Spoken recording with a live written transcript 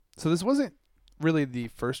So this wasn't really the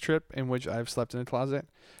first trip in which I've slept in a closet,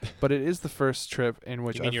 but it is the first trip in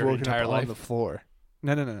which You mean I've your woken entire up life? on the floor.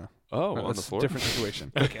 No. Oh, No, on the that's floor. Different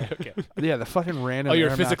situation. Okay. Yeah, the fucking random Oh, you're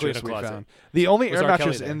air physically in mattress a we closet. found. The only Was air R. Kelly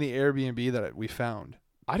mattress there? in the Airbnb that we found.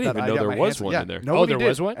 I didn't that even know got there my was hands- one yeah, in there. Nobody there did,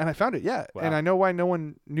 was one? and I found it. Yeah, Wow. and I know why no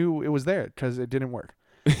one knew it was there because it didn't work.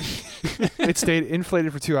 It stayed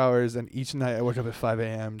inflated for 2 hours, and each night I woke up at 5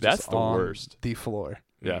 a.m. just That's the on worst. the floor.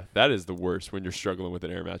 Yeah, that is the worst when you're struggling with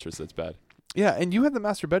an air mattress. That's bad. Yeah, and you had the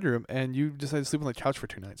master bedroom, and you decided to sleep on the couch for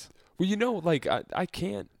 2 nights. Well, you know, like I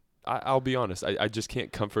can't. I'll be honest. I just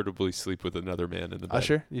can't comfortably sleep with another man in the bed.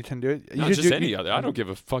 Usher, you can do it. Not You just do- any you- other. I don't give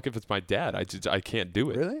a fuck if it's my dad. I can't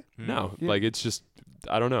do it. Really? No, Yeah. like it's just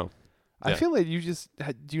I don't know. I Yeah. feel like you just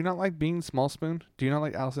do you not like being small spoon? Do you not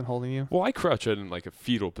like Allison holding you? Well, I crouch in like a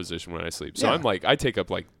fetal position when I sleep, so Yeah. I'm like I take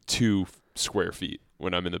up like 2 square feet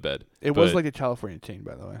when I'm in the bed. It was But like a California chain,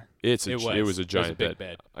 by the way. it was a a giant big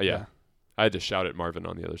bed. bed. Yeah. I had to shout at Marvin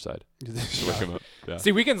on the other side to wake him up. Yeah.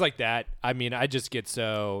 See, weekends like that, I mean, I just get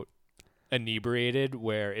so inebriated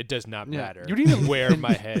where it does not Yeah. matter You didn't even- where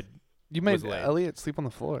my head. You made was late. Elliot sleep on the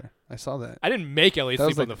floor. I saw that. I didn't make Elliot That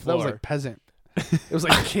sleep was like on the floor. That was like peasant. It was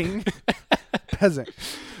like king peasant.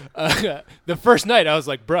 The first night, I was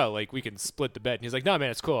like, bro, like, we can split the bed. And he's like, no, man,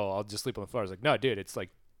 it's cool. I'll just sleep on the floor. I was like, no, dude, it's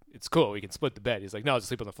cool. We can split the bed. He's like, no, I'll just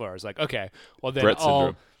sleep on the floor. I was like, okay. Well, then Brett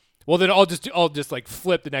syndrome. I'll just like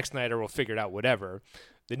flip the next night, or we'll figure it out, whatever.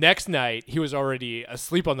 The next night, he was already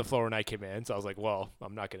asleep on the floor when I came in. So I was like, well,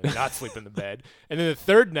 I'm not going to not sleep in the bed. And then the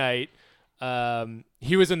third night,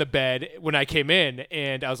 he was in the bed when I came in,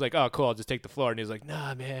 and I was like, oh, cool, I'll just take the floor. And he was like,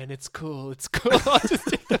 nah, man, it's cool. I'll just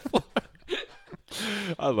take the floor.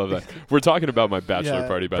 I love that. We're talking about my bachelor Yeah,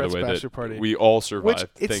 party, by Brett's the way. bachelor That party. we all Which survived.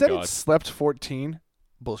 it Thank said God. it slept 14.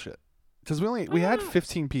 Bullshit. Because we had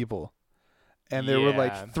 15 people, and there were Yeah.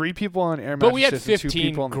 like 3 people on air But we had mattresses and 2 15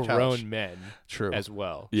 people on the couch. grown men True. as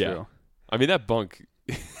well. Yeah. True. I mean, that bunk,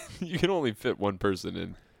 you can only fit one person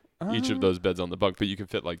in each of those beds on the bunk, but you can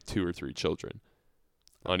fit like 2 or 3 children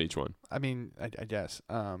on each one. I mean, I guess.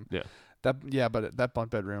 Yeah. But that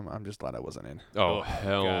bunk bedroom, I'm just glad I wasn't in. Oh, God.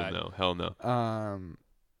 hell no.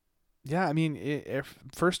 Yeah, I mean,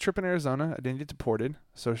 first trip in Arizona, I didn't get deported,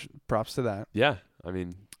 so props to that. Yeah, I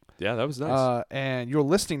mean, yeah, that was nice. And you're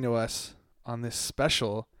listening to us on this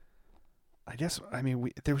special. I guess, I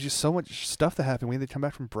mean, there was just so much stuff that happened. We had to come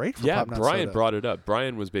back from break for Yeah, Pop Not Brian Soda. brought it up.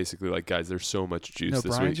 Brian was basically like, guys, there's so much juice No,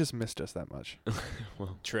 this Brian week. just missed us that much.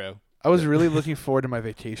 Well, True. I was really looking forward to my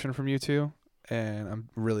vacation from you two, and I'm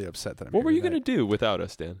really upset that I'm what here were you today. going to do without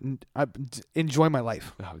us, Dan? Enjoy my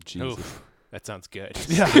life. Oh, Jesus. Oof, that sounds good.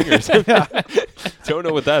 Yeah. Fingers. Yeah. Don't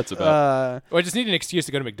know what that's about. Well, I just need an excuse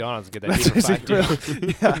to go to McDonald's and get that That's meat for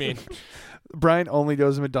basically- $5. yeah. I mean, Brian only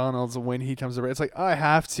goes to McDonald's when he comes over. It's like, I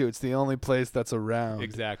have to. It's the only place that's around.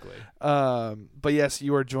 exactly. But yes,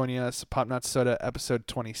 you are joining us. Pop Not Soda, episode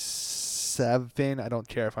 27. I don't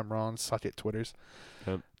care if I'm wrong. Suck it, Twitters.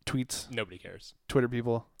 Yep. Tweets. Nobody cares. Twitter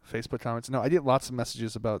people. Facebook comments. No, I get lots of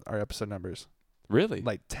messages about our episode numbers. Really?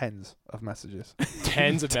 Like tens of messages.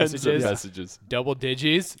 Tens of Tens messages. of messages. Double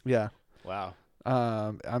digits. Yeah. Wow.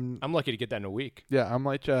 I'm lucky to get that in a week.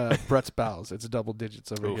 like Brett's bowels. It's double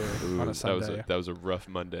digits over here on a Sunday. That was a rough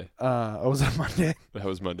Monday. Was that Monday? That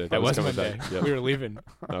was Monday. That was coming Monday. back. Yeah. We were leaving.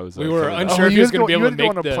 That was, we were coming back. unsure if he was going to be able to you make had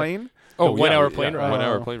to go on a the plane? Oh, 1 hour yeah, plane ride. 1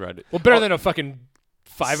 hour Oh. plane ride. Well, better than a fucking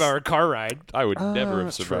 5-hour car ride. I would never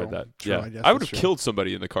have survived true. that. True, I Yeah, guess I would that's have true. killed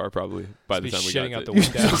somebody in the car probably by the Just time we be shitting got out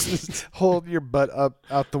the there. window. Hold your butt up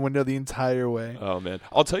out the window the entire way. Oh man,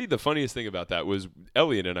 I'll tell you the funniest thing about that was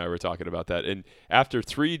Elliot and I were talking about that, and after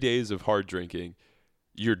 3 days of hard drinking,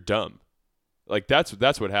 you're dumb. Like that's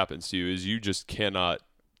what happens to you is you just cannot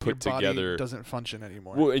put your body together. doesn't function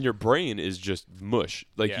anymore. Well, and your brain is just mush.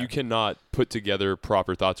 Like Yeah. you cannot put together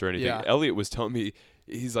proper thoughts or anything. Yeah. Elliot was telling me,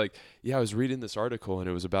 he's like, yeah, I was reading this article and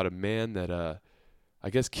it was about a man that I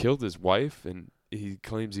guess killed his wife, and he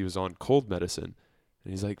claims he was on cold medicine.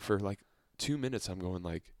 And he's like, for like 2 minutes, I'm going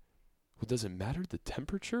like, well, does it matter the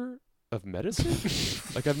temperature of medicine?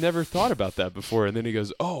 Like I've never thought about that before. And then he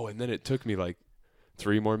goes, oh, and then it took me like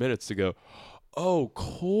 3 more minutes to go, oh,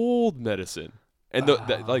 cold medicine. And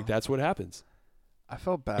like that's what happens. I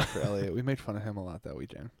felt bad for Elliot. We made fun of him a lot that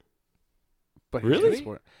weekend. But he Really? did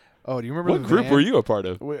sport. Oh, do you remember What the group van? were you a part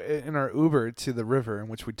of? In our Uber to the river in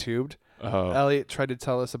which we tubed? Oh, Elliot tried to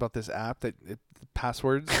tell us about this app that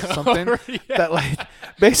passwords something Yeah. that like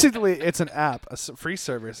basically it's an app, a free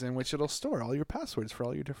service in which it'll store all your passwords for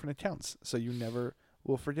all your different accounts, so you never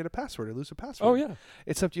will forget a password or lose a password. oh yeah.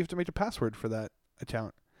 Except you have to make a password for that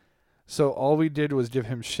account. So all we did was give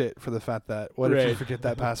him shit for the fact that what if you Right. forget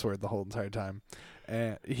that password the whole entire time,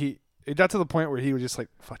 and he it got to the point where he was just like,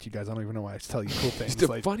 "Fuck you guys! I don't even know why I tell you cool things." The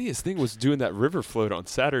Like, funniest thing was doing that river float on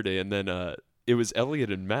Saturday, and then it was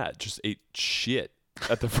Elliot and Matt just ate shit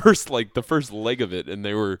at the first leg of it, and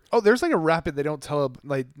they were oh, there's like a rapid. They don't tell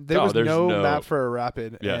like there No, was there's no no- map for a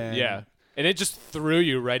rapid. Yeah. and Yeah. And it just threw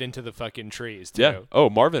you right into the fucking trees, too. yeah. Oh,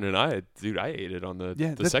 Marvin and I ate it on the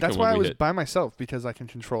Yeah, the second that's one why I we was hit. by myself because I can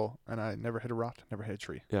control, and I never hit a rock, never hit a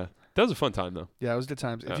tree. Yeah, that was a fun time though. Yeah, it was good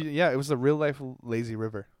times. Yeah. It was the real life lazy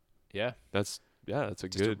river. Yeah. That's a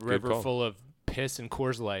Just good a river good call. full of piss and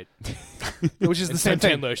Coors Light. Which is the And same suntan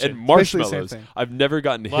thing. lotion. And Basically the same marshmallows. thing. I've never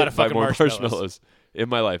gotten Lot of hit by fucking more marshmallows. marshmallows in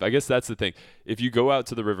my life. I guess that's the thing. If you go out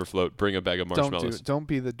to the river float, bring a bag of marshmallows. Don't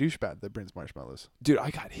be the douchebag that brings marshmallows. Dude, I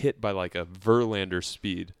got hit by like a Verlander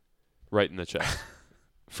speed right in the chest.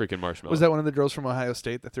 Freaking marshmallow. Was that one of the girls from Ohio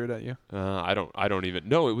State that threw it at you? I don't even.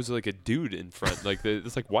 No, it was like a dude in front. Like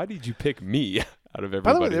it's like, why did you pick me out of everybody?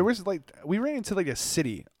 By the way, there was we ran into like a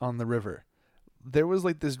city on the river. There was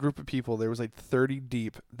like this group of people. There was like 30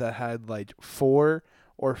 deep that had like 4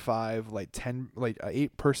 or 5, like 10, like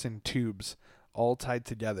 8-person tubes all tied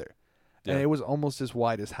together, and Yeah. it was almost as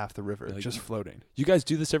wide as half the river, Like, just floating. You guys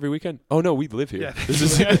do this every weekend? Oh no, we live here. Yeah, This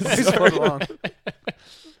is they just float along.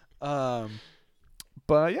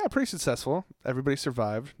 But yeah, pretty successful. Everybody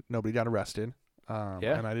survived. Nobody got arrested.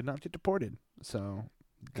 Yeah. And I did not get deported. So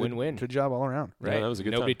good, Win-win. Good job all around. Yeah, Right? that was a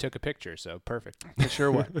good Nobody time. took a picture, so perfect. For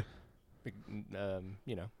sure. What?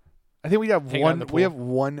 You know. I think we have Hang out in one. the We pool. have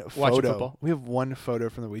one Watching photo. football. We have one photo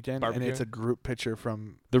from the weekend, Barbecue. and it's a group picture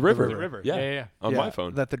from the river. The river. Yeah. Yeah. On yeah, my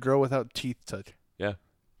phone. that the girl without teeth took.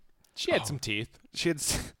 She had Oh. some teeth. She had,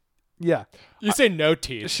 yeah. You say no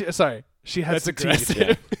teeth. She had That's some aggressive. teeth.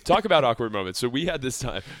 Yeah. Talk about awkward moments. So we had this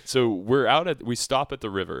time. So we stop at the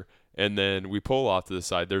river, and then we pull off to the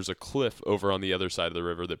side. There's a cliff over on the other side of the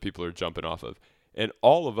river that people are jumping off of, and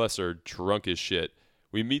all of us are drunk as shit.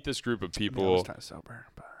 We meet this group of I was people. kind of sober,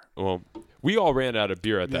 but Well, we all ran out of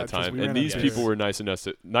beer at Yeah, that 'cause time, we ran and out of these beer. people were nice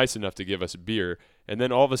enough to give us beer. And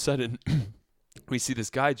then all of a sudden, we see this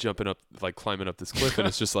guy jumping up, like climbing up this cliff, and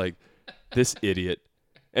it's just like this idiot.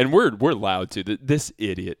 And we're loud too. This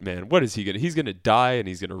idiot, man. What is he gonna? He's gonna die, and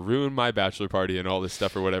he's gonna ruin my bachelor party and all this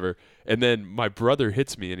stuff or whatever. And then my brother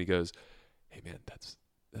hits me, and he goes, "Hey, man, that's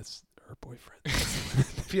her boyfriend."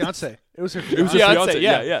 fiance. It was her. It was fiance. a Fiancé, fiance.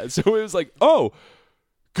 yeah. Yeah. So it was like, oh,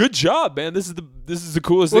 good job, man. This is the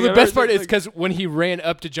coolest Well, thing. the I've best ever part done. is because when he ran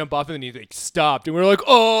up to jump off and then he like stopped, and we were like,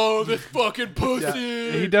 "Oh, this fucking pussy!"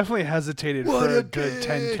 Yeah. He definitely hesitated What for a a good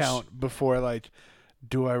 10 bitch. count before like,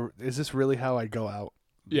 is this really how I go out?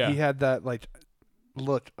 Yeah. He had that like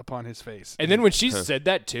look upon his face. And then when she Huh. said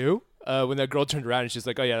that too, when that girl turned around and she's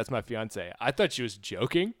like, "Oh yeah, that's my fiance," I thought she was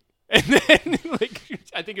joking. And then like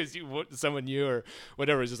I think it was someone you or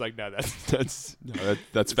whatever was just like, "No, that's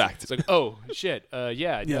that's fact. It's like, "Oh shit, yeah,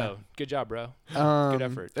 Yeah. no, good job, bro." good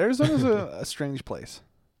effort. Arizona's a strange place.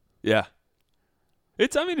 Yeah.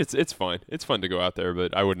 It's fine. It's fun to go out there,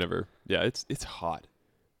 but I would never. Yeah, it's hot.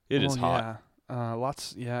 It is hot. Yeah.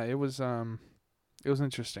 Lots. Yeah. It was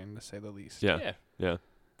interesting to say the least. Yeah. Yeah.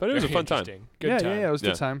 But it was a Very fun time. interesting. Good yeah, time. yeah, it was a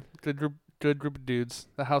Yeah. good time. Good group of dudes.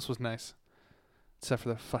 The house was nice, except for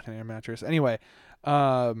the fucking air mattress. Anyway, you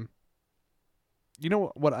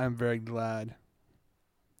know what? I'm very glad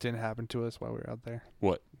didn't happen to us while we were out there.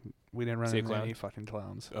 What? We didn't run See a into clown? any fucking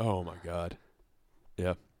clowns. Oh my god.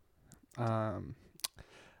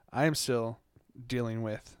 I am still dealing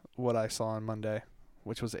with what I saw on Monday,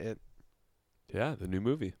 which was it. Yeah, the new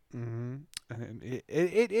movie. Mm-hmm. And it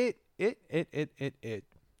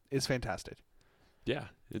is fantastic. Yeah,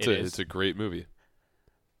 It is. it's a great movie.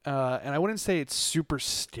 And I wouldn't say it's super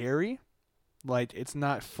scary. Like, it's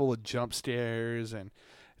not full of jump scares, and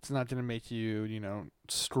it's not going to make you,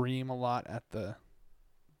 scream a lot at the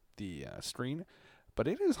screen. But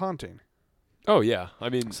it is haunting. Oh yeah, I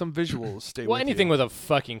mean, Some visuals stay Well, with anything you. with a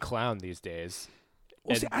fucking clown these days.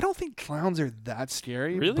 Well, see, and- I don't think clowns are that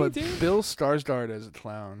scary. Really, but dude? Bill Skarsgård as a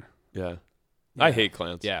clown. yeah. I hate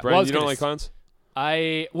clowns. Yeah, well, I Brian, was you don't gonna like clowns?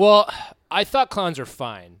 I thought clowns were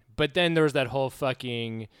fine, but then there was that whole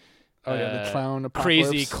fucking Oh, yeah, the clown crazy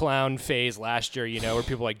apocalypse. clown phase last year, where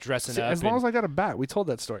people like dressing See, up. as long and- as I got a bat, we told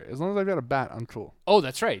that story. As long as I've got a bat, I'm cool. oh,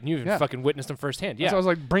 that's right. And you even Yeah. fucking witnessed them firsthand. So Yeah. I was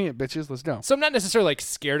like, bring it, bitches. Let's go. So I'm not necessarily like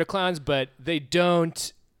scared of clowns, but they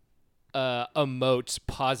don't emote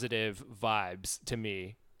positive vibes to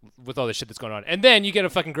me with all the shit that's going on. And then you get a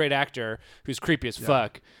fucking great actor who's creepy as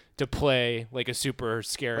fuck to play like a super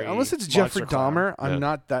scary. Like, unless it's monster Jeffrey clown. Dahmer, I'm Yeah.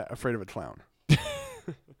 not that afraid of a clown.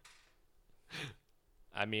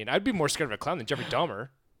 I mean, I'd be more scared of a clown than Jeffrey Dahmer.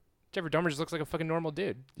 Jeffrey Dahmer just looks like a fucking normal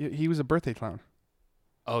dude. He was a birthday clown.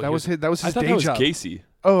 Oh, That was his I thought day that was job. Gacy.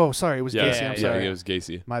 Oh, sorry, it was Yeah, Gacy. I'm yeah, I sorry. think it was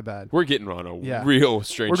Gacy. My bad. We're getting on a Yeah. real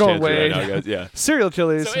strange We're going tangent way right now, guys. Yeah. Serial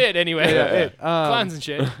killers. So it anyway. Yeah, Yeah. it. Clowns and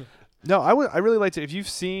shit. No, I really liked it. If you've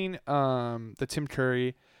seen the Tim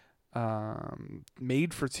Curry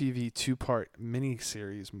made for TV 2-part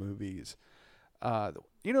miniseries movies,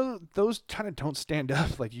 those kind of don't stand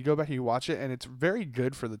up. Like you go back and you watch it, and it's very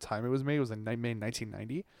good for the time it was made. It was made in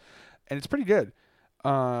 1990, and it's pretty good.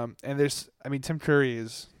 And Tim Curry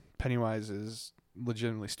Pennywise is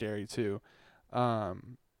legitimately scary too.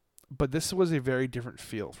 But this was a very different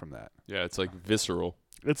feel from that. Yeah, it's like visceral.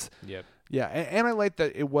 It's Yep. yeah, and I like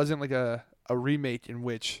that it wasn't like a remake in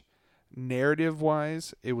which narrative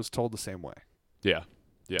wise it was told the same way. Yeah.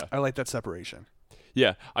 Yeah. I like that separation.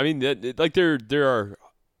 Yeah. I mean, there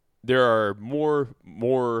are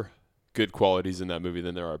more good qualities in that movie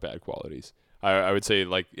than there are bad qualities. I would say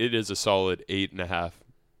like it is a solid 8.5,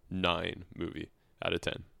 9 movie out of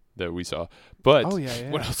 10 that we saw. But Oh yeah.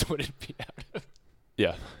 What else would it be out of?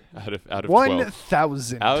 yeah, out of 12.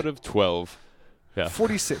 1,000 Out of 12. Yeah.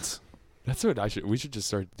 46. That's what we should just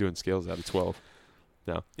start doing scales out of 12.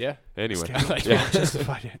 Yeah. Anyway. Scale. Yeah.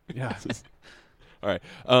 Justified it. Yeah. All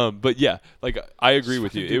right. But yeah, like I agree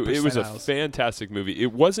with you. Fucking do It was a percentiles. fantastic movie.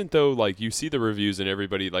 It wasn't though, like you see the reviews and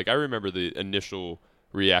everybody, like I remember the initial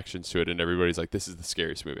reactions to it and everybody's like, this is the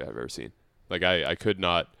scariest movie I've ever seen. Like I could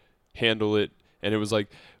not handle it. And it was like,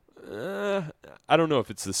 I don't know if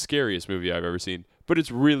it's the scariest movie I've ever seen, but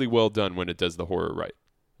it's really well done when it does the horror right.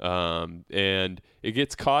 And it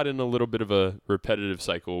gets caught in a little bit of a repetitive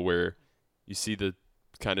cycle where you see the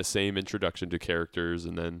kind of same introduction to characters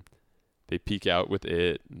and then they peek out with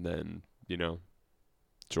it and then,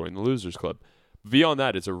 join the Losers Club. Beyond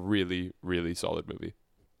that, it's a really, really solid movie.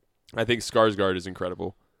 I think Skarsgård is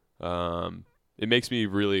incredible. It makes me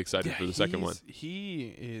really excited for the second one.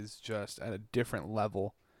 He is just at a different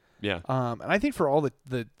level. Yeah. And I think for all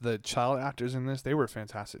the child actors in this, they were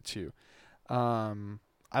fantastic too.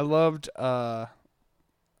 I loved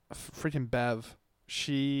freaking Bev.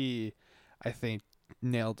 She, I think,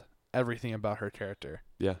 nailed everything about her character.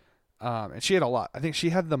 Yeah. And she had a lot. I think she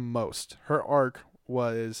had the most. Her arc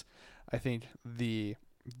was, I think, the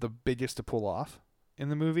biggest to pull off in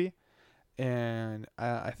the movie. And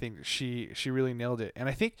I think she really nailed it. And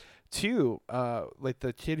I think too, like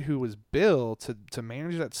the kid who was Bill to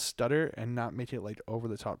manage that stutter and not make it like over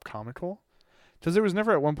the top comical, because there was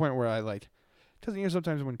never at one point where I like, because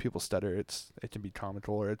sometimes when people stutter, it can be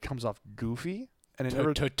comical or it comes off goofy, and it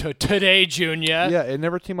never Today, Junior. yeah, it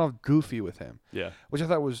never came off goofy with him, Yeah. which I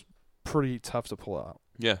thought was pretty tough to pull out.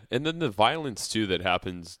 Yeah. And then the violence too that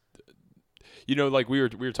happens, like we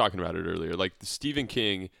were talking about it earlier, like Stephen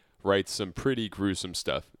King writes some pretty gruesome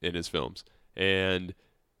stuff in his films, and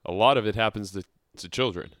a lot of it happens to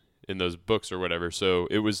children in those books or whatever. So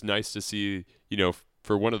it was nice to see,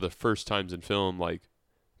 for one of the first times in film, like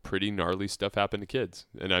pretty gnarly stuff happen to kids.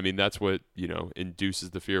 And I mean, that's what, induces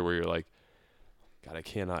the fear where you're like, God, I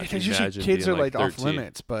cannot Because imagine usually kids being are like off 13.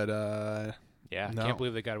 limits, but Yeah. No. Can't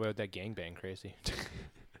believe they got away with that gangbang crazy.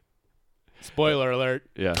 Spoiler alert.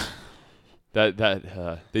 Yeah. That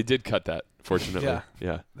they did cut that, fortunately. Yeah.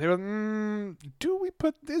 Yeah. they were, do we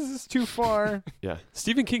put this is too far? Yeah.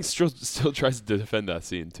 Stephen King still tries to defend that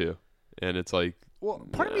scene too. And it's like, Well,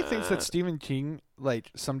 part of me thinks that Stephen King,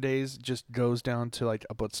 like, some days just goes down to, like,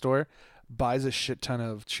 a bookstore, buys a shit ton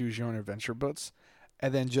of Choose Your Own Adventure books,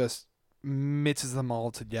 and then just mixes them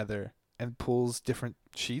all together and pulls different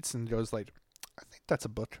sheets and goes, like, I think that's a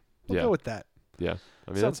book. We'll Yeah. go with that. yeah.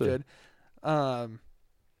 I mean, Sounds that's good.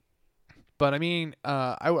 But, I mean,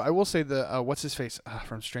 I will say the, what's his face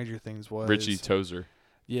from Stranger Things was... Richie Tozer.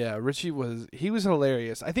 Yeah, Richie was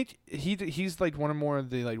hilarious. I think he's like one of more of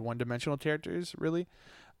the like one-dimensional characters, really.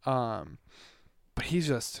 But he's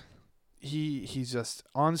just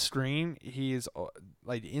on screen. He is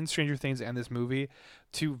like in Stranger Things and this movie,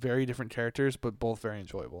 two very different characters, but both very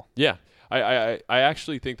enjoyable. Yeah. I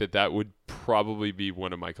actually think that would probably be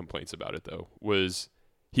one of my complaints about it though, was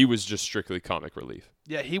he was just strictly comic relief.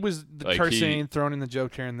 Yeah, he was the Like, cursing, throwing in the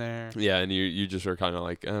joke here and there. Yeah, and you just are kind of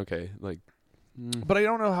like, okay, like But I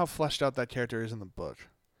don't know how fleshed out that character is in the book.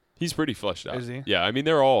 he's pretty fleshed out. Is he? Yeah, I mean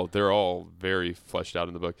they're all very fleshed out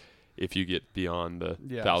in the book if you get beyond the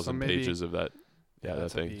Yeah, 1,000 so maybe- pages of that Yeah, that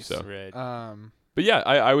that's a thing. beast. So Right. but yeah,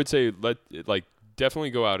 I would say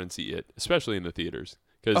definitely go out and see it, especially in the theaters,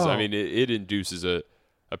 because I Oh. mean it induces a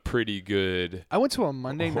pretty good I went to a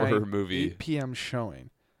Monday horror night movie. 8 p.m. showing,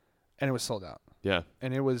 and it was sold out, Yeah,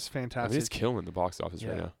 and it was I mean fantastic. it's killing the box office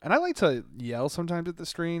right now. And I like to yell sometimes at the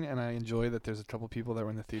screen, and I enjoy that there's a couple people that were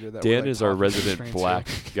in the theater that Dan were, like, is our talking to the resident screen, black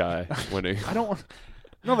too. guy when he I don't want.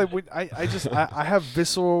 No, I have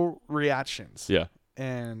visceral reactions. yeah.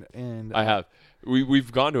 and I have.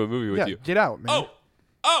 We've gone to a movie with yeah, you. Get Out, man.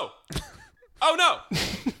 Oh no.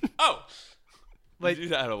 Oh. Like- You do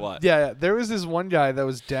that a lot. Yeah, there was this one guy that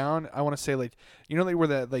was down. I want to say like like where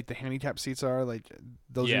the handicap seats are, like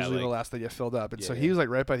those Yeah, usually like- the last that get filled up, and so Yeah, he yeah. was like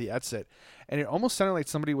right by the exit, and it almost sounded like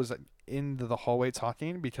somebody was like, in the hallway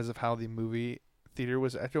talking because of how the movie theater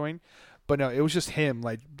was echoing, but no, it was just him.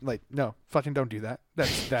 Like no, fucking don't do that.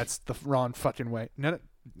 That's the wrong fucking way. No,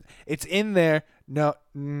 it's in there. No,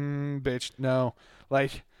 bitch, no.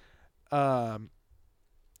 Like,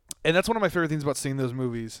 and that's one of my favorite things about seeing those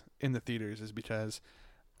movies in the theaters is because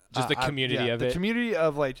Just the community of the it. community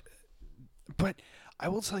of like. But I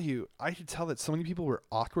will tell you, I could tell that so many people were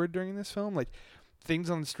awkward during this film. Like things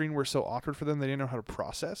on the screen were so awkward for them they didn't know how to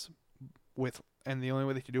process and the only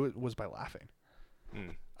way they could do it was by laughing.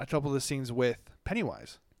 Mm. A couple of the scenes with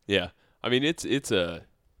Pennywise. Yeah. I mean, it's a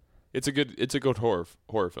good horror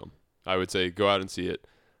film. I would say go out and see it.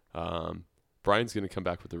 Brian's going to come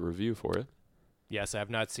back with a review for it. Yes, I have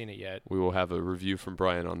not seen it yet. We will have a review from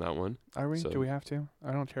Brian on that one. Are we? So- Do we have to?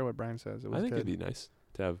 I don't care what Brian says. It was I think good. it'd be nice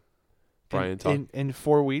to have Brian talk. in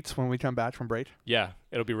 4 weeks when we come back from break. Yeah,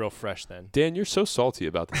 it'll be real fresh then. Dan, you're so salty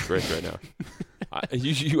about this break right now.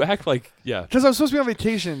 You act like, yeah. Because I was supposed to be on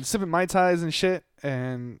vacation, sipping Mai Tais and shit,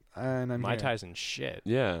 and I'm My here. ties and shit.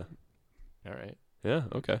 Yeah. All right. Yeah,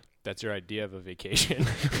 okay. That's your idea of a vacation.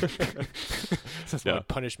 That's Yeah. not a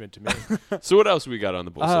punishment to me. So what else we got on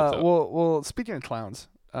the bullshit? Well, speaking of clowns,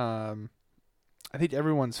 I think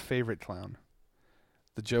everyone's favorite clown,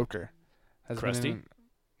 the Joker, has Krusty? been.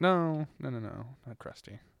 No, not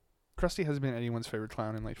Krusty. Krusty has been anyone's favorite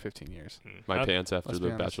clown in like 15 years. My pants after let's the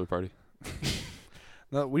be honest. bachelor party.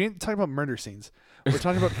 No, we didn't talk about murder scenes. We're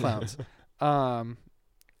talking about clowns.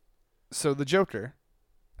 So the Joker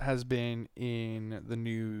has been in the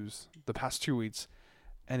news the past 2 weeks,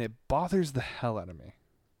 and it bothers the hell out of me.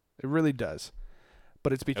 It really does.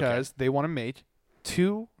 But it's because they want to make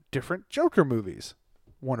 2 different Joker movies.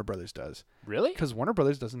 Warner Brothers does. Really? Because Warner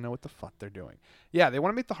Brothers doesn't know what the fuck they're doing. Yeah, they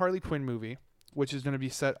want to make the Harley Quinn movie, which is going to be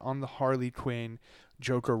set on the Harley Quinn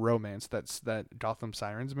Joker romance. That's that Gotham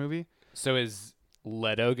Sirens movie. So is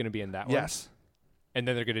Leto going to be in that one? Yes. And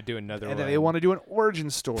then they're going to do another And one. then they want to do an origin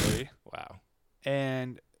story. Wow.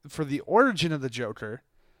 And for the origin of the Joker,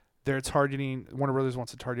 they're targeting, Warner Brothers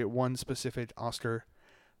wants to target one specific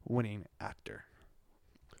Oscar-winning actor.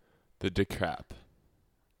 The DiCap.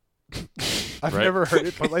 I've Right? never heard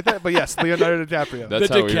it put like that, but yes, Leonardo DiCaprio. That's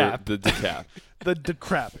The how we DiCap. the DiCap. The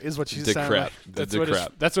DiCrap is what she sounded DiCrap. like. The DiCrap.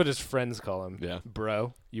 That's what his friends call him. Yeah.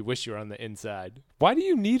 Bro, you wish you were on the inside. Why do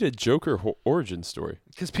you need a Joker origin story?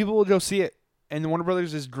 Because people will go see it, and Warner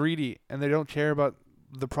Brothers is greedy, and they don't care about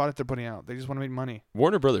the product they're putting out. They just want to make money.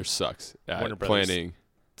 Warner Brothers sucks at Warner Brothers planning.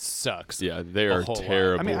 Sucks. Yeah, they A are whole lot.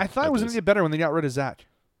 terrible. I mean, I thought at it was going this. to get better when they got rid of Zach.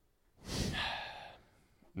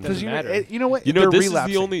 Doesn't you know, matter. you know what? You know, They're this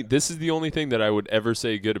relapsing. is the only thing that I would ever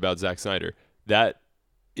say good about Zack Snyder. That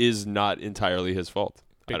is not entirely his fault.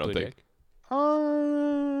 Big I don't blue think. dick.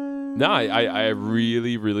 No, I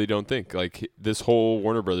really, really don't think. Like, this whole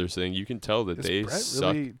Warner Brothers thing, you can tell that Is they Brett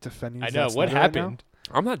suck. really defending I know. Zack What Snyder right now? happened?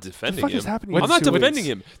 I'm not The defending fuck him. is happening? I'm in not 2 defending weeks?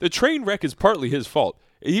 him. The train wreck is partly his fault.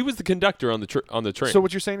 He was the conductor on the train. So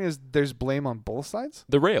what you're saying is there's blame on both sides?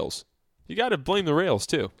 The rails. You got to blame the rails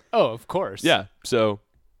too. Oh, of course. Yeah. So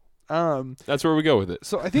that's where we go with it.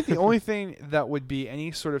 So I think the only thing that would be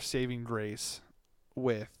any sort of saving grace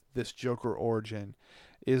with this Joker origin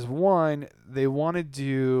is, one, they want to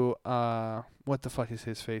do what the fuck is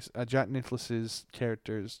his face? Jack Nicholson's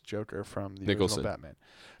character's Joker from the Nicholson. original Batman.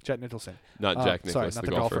 Jack Nicholson. Not Jack Sorry, Nicklaus, not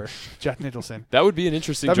the golfer. Jack Nicholson. That would be an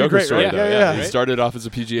interesting That'd be Joker great, story, right? though. Yeah. He Right? started off as a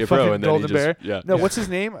PGA pro, Fucking and then Golden he just Bear. yeah. No, what's his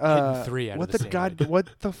name? Hitting 3 out what of the the same god? head. What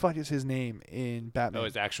the fuck is his name in Batman? Oh,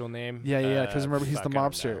 his actual name? Yeah. Because remember, he's the Fuck, I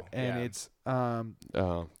don't mobster, know. and Yeah. it's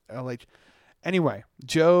Oh. Anyway,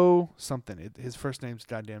 Joe something. His first name's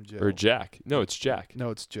goddamn Joe. Or Jack. No, it's Jack. No,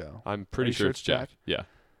 it's Joe. I'm pretty you sure sure it's it's Jack. Jack? Yeah.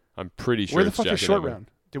 I'm pretty sure Where the it's fuck Jack is in Short that movie.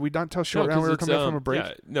 Round? Did we not tell No, Short Round 'cause we were it's, coming back from a break?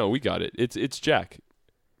 Yeah, no, we got it. It's Jack.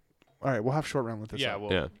 All right, we'll have Short Round with this. Yeah, up.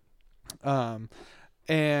 well, Yeah.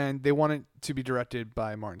 And they want it to be directed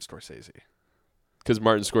by Martin Scorsese. Because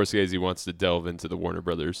Martin Scorsese wants to delve into the Warner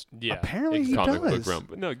Brothers yeah. Apparently he comic book does. realm.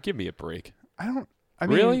 But no, give me a break. I mean,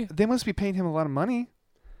 Really? they must be paying him a lot of money.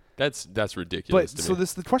 That's But ridiculous to so me. this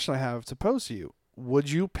is the question I have to pose to you.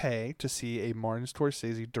 Would you pay to see a Martin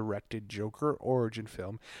Scorsese directed Joker origin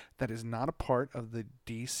film that is not a part of the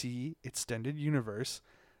DC extended universe,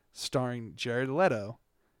 starring Jared Leto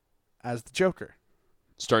as the Joker?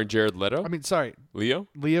 Starring Jared Leto? I mean, sorry, Leo?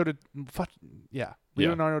 Leonardo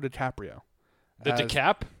DiCaprio. The as-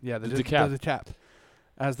 decap? Yeah, the The DiCap. DiCap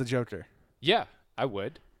as the Joker. Yeah.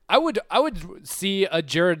 I would. I would see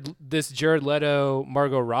this Jared Leto,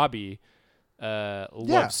 Margot Robbie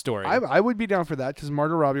love story. I would be down for that because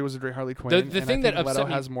Margot Robbie was a great Harley Quinn. The thing that upset Leto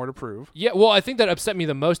me has more to prove. Yeah, well, I think that upset me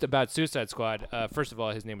the most about Suicide Squad. First of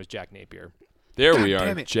all, his name was Jack Napier. There God we are,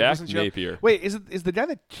 damn it. Jack Wasn't Joe- Napier. Wait, is the guy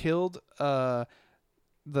that killed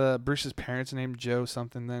the Bruce's parents named Joe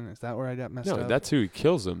something? Then is that where I got messed No, up? that's who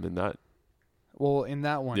kills him in that. well in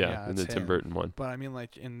that one. Yeah, in the it's Tim him. Burton one. But I mean,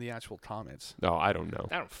 like in the actual comics. No, I don't know.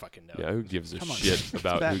 I don't fucking know. Yeah, who gives a Come on. shit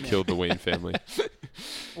about who Batman. killed the Wayne family?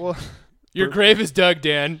 Well, Your grave is dug,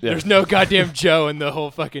 Dan. Yeah. There's no goddamn Joe in the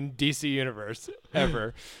whole fucking DC universe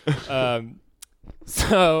ever.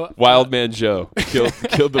 So Wild Man Joe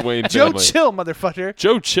killed the Wayne Joe family. Chill, motherfucker.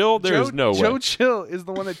 Joe Chill? There's no Joe way. Chill is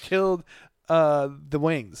the one that killed the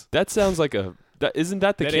Wings. That sounds like isn't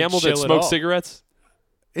that the That ain't camel that chill at smokes all. cigarettes?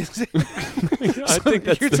 Is it? I think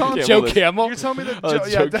that's you're the telling camel Joe that- Camel. You're telling me that Oh, Joe,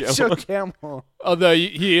 Joe that's Camel. Joe Camel. Although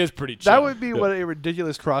he is pretty chill. That would be what a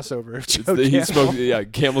ridiculous crossover. If It's Joe the- he Camel. smokes. Yeah,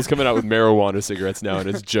 Camel's coming out with marijuana cigarettes now, and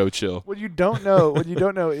it's Joe Chill. What you don't know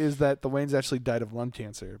is that the Waynes actually died of lung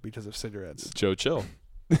cancer because of cigarettes. Joe Chill.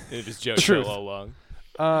 It was Joe Truth. Chill all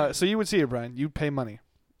along. So you would see it, Brian. You'd pay money.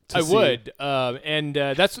 to I see would, and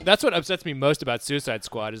that's what upsets me most about Suicide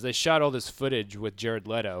Squad is they shot all this footage with Jared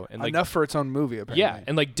Leto and like enough for its own movie. Apparently. yeah,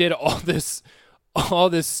 and like did all this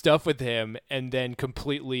stuff with him, and then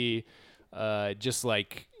completely just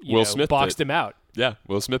like Will Smith boxed did. him out. Yeah,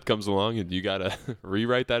 Will Smith comes along, and you gotta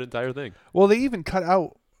rewrite that entire thing. Well, they even cut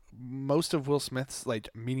out most of Will Smith's like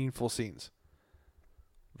meaningful scenes.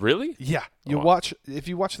 Really? Yeah, Oh. if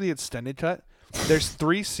you watch the extended cut. There's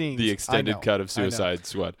 3 scenes. The I extended know, cut of I know. Suicide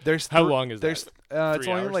Squad, There's How thr- long is there's, that? It's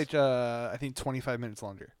 3 only hours? like I think 25 minutes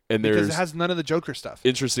longer and because there's it has none of the Joker stuff.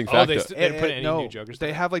 interesting Oh, fact. they though- didn't put any no, new Joker they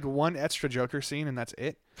stuff. have like one extra Joker scene and that's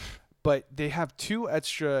it. But they have 2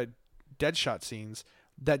 extra Deadshot scenes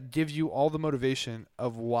that give you all the motivation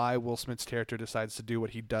of why Will Smith's character decides to do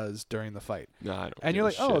what he does during the fight. no, I don't And give you're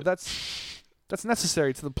a like, oh, shit. that's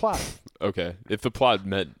necessary to the plot. Okay, if the plot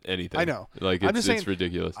meant anything, I know. Like I'm it's just saying-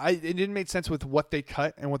 ridiculous. It didn't make sense with what they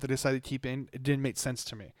cut and what they decided to keep in. It didn't make sense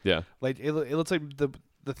to me. Yeah, Like it looks like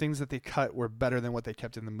the things that they cut were better than what they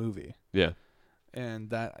kept in the movie, yeah.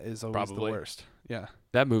 and that is always Probably. the worst. Yeah.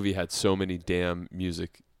 That movie had so many damn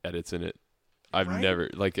music edits in it. I've Right? never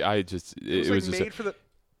like I just it It was like just made for the.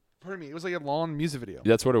 Pardon me. It was like a long music video.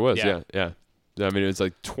 that's what it was. Yeah. Yeah. I mean, it was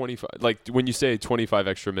like 25. Like when you say 25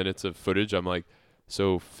 extra minutes of footage, I'm like,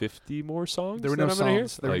 so 50 more songs. There were that no I'm gonna hear?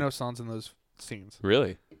 songs. There Like, were no songs in those scenes.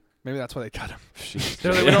 Really? Maybe that's why they cut them. Jeez.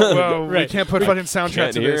 They're like, we don't. Well, we Right. can't put fucking soundtrack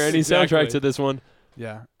Can't to hear this. any Exactly. soundtrack to this one.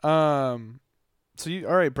 Yeah. So you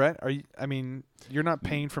all right, Brett? Are you? I mean, you're not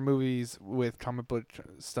paying for movies with comic book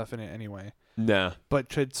stuff in it anyway. Nah. But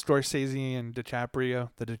could Scorsese and DiCaprio,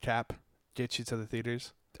 the DiCap, get you to the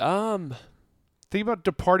theaters? Think about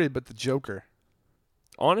Departed, but the Joker.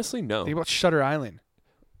 Honestly, no. Think about Shutter Island.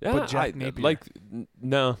 Yeah, but Jack Napier. Like,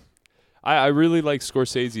 no. I really like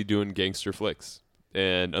Scorsese doing gangster flicks,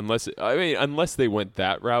 and unless they went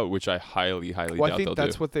that route, which I highly Well, I doubt think they'll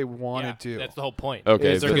that's do. what they want Yeah, to do. that's the whole point.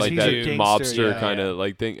 Okay, is but because like he's that a gangster, mobster yeah. kind of Yeah.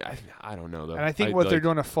 like thing. I don't know though. And I think what they're like,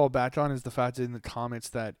 going to fall back on is the fact in the comics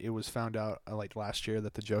that it was found out like last year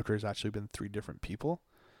that the Joker has actually been 3 different people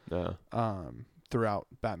No. throughout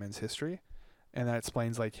Batman's history, and that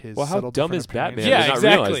explains like his. Well, how subtle dumb different is Batman? opinions. I Yeah, did not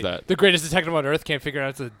exactly. realize that. The greatest detective on earth can't figure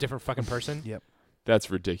out it's a different fucking person. Yep.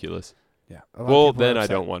 That's ridiculous. Yeah. A lot of Well, people are then I upset.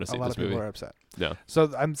 don't want to see A lot this of people movie. are upset. No.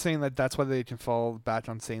 So I'm saying that that's why they can fall back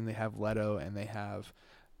on saying they have Leto and they have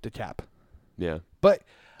DiCap. Yeah. But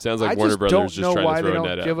Sounds like I Warner just Brothers don't just know trying why to they throw a net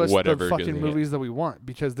don't at give us whatever. the 'cause fucking they- movies that we want,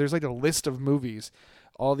 because there's like a list of movies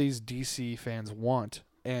all these DC fans want,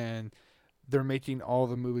 and they're making all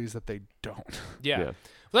the movies that they don't. Yeah. Yeah.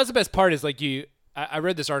 Well, that's the best part is like I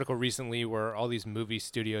read this article recently where all these movie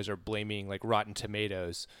studios are blaming like Rotten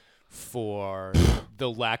Tomatoes for the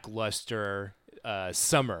lackluster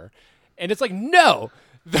summer. And it's like, no,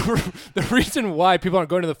 the reason why people aren't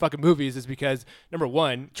going to the fucking movies is because number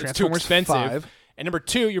one, it's too Transformers expensive. 5. And number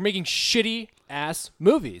two, you're making shitty ass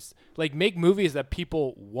movies. Like make movies that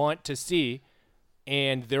people want to see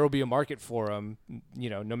and there will be a market for them,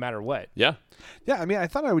 no matter what. Yeah. Yeah, I mean, I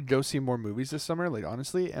thought I would go see more movies this summer, like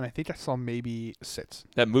honestly, and I think I saw maybe 6.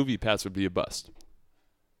 That movie pass would be a bust.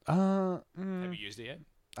 Have you used it yet?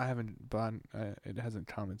 I haven't bought. It hasn't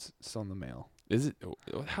come. It's still in the mail. Is it?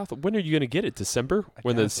 When are you going to get it? December?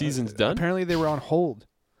 When the guess. season's done? Apparently, they were on hold.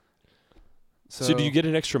 So do you get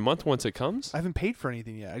an extra month once it comes? I haven't paid for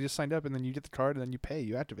anything yet. I just signed up, and then you get the card, and then you pay.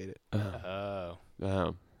 You activate it. Oh.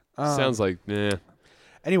 Oh. Um, Sounds like,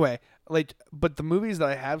 Anyway, but the movies that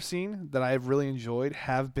I have seen that I have really enjoyed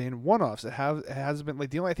have been one-offs. It has been like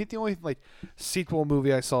the only like sequel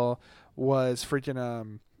movie I saw was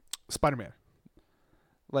freaking Spider-Man.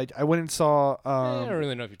 Like I went and saw I don't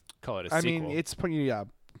really know if you'd call it a I sequel. mean, it's pretty, yeah,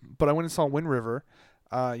 but I went and saw Wind River.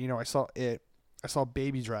 I saw it. I saw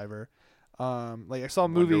Baby Driver. Like I saw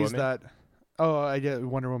Wonder movies Woman? that. Oh, I get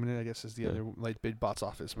Wonder Woman. I guess is the Yeah. other like big box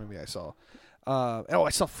office movie I saw. I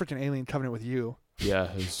saw freaking Alien Covenant with you. Yeah.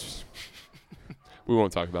 We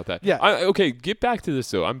won't talk about that. Yeah. Okay, get back to this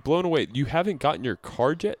though. I'm blown away. You haven't gotten your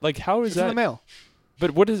card yet? Like, how is It's in that? the mail.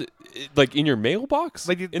 But what is it? Like in your mailbox?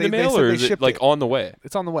 Like, in they the mail, said or they is it shipped like it. on the way?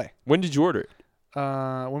 It's on the way. When did you order it?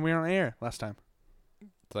 When we were on air last time.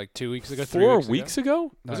 like 2 weeks ago, 3 4 weeks weeks ago.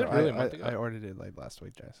 ago? Was it I- really a I, month ago? I ordered it like last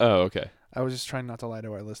week, guys. Oh, okay. I was just trying not to lie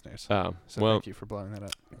to our listeners. Oh, So well. thank you for blowing that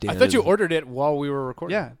up. I thought you ordered it while we were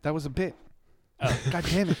recording. Yeah, that was a bit. Oh. God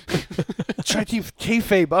damn it! Try to keep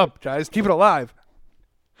kayfabe up, guys. Keep it alive.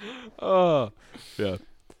 Oh, yeah.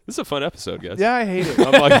 This is a fun episode, guys. Yeah, I hate it.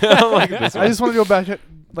 I'm like this I one. just want to go back.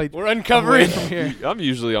 Like We're away uncovering. from here. I'm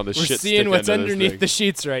usually on the We're shit seeing stick what's end of this underneath thing. the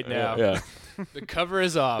sheets right now. Yeah. The cover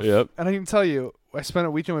is off. Yep. And I can tell you, I spent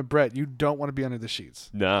a weekend with Brett. You don't want to be under the sheets.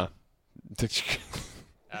 Nah.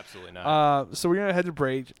 Absolutely not. So we're gonna head to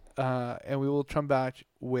break, and we will come back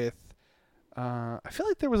with. I feel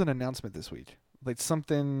like there was an announcement this week. Like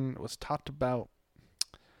something was talked about.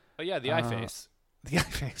 Oh yeah, the iFace. The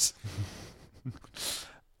iFace.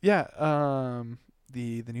 Yeah.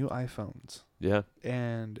 The new iPhones Yeah.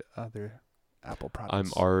 and other Apple products.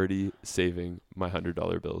 I'm already saving my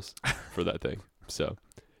 $100 bills for that thing. So,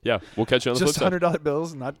 yeah, we'll catch you on the just flip side. $100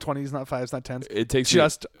 bills, not 20s, not 5s, not 10s. It takes me,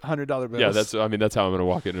 Just $100 bills. yeah. That's how I'm gonna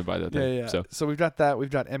walk in and buy that Yeah, thing. yeah. So we've got that. We've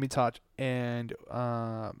got Emmy Tot and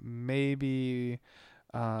maybe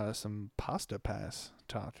some Pasta Pass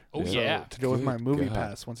talk. Oh, So yeah. to go with my Good movie God.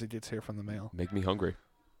 pass once it gets here from the mail. Make me hungry.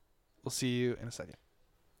 We'll see you in a second.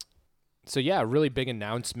 So yeah, a really big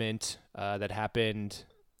announcement that happened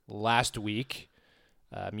last week.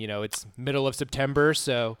 It's middle of September,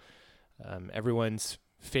 so everyone's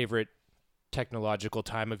favorite technological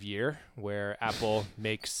time of year, where Apple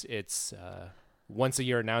makes its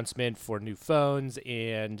once-a-year announcement for new phones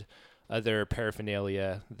and other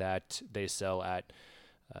paraphernalia that they sell at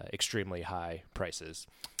extremely high prices.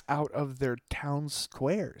 Out of their town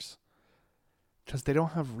squares. Because they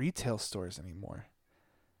don't have retail stores anymore.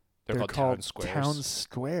 They're called Town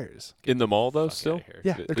Squares. In the mall though, Fuck still. outta here.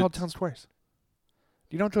 Yeah, It- they're called it's- Town Squares.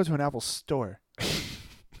 You don't go to an Apple store.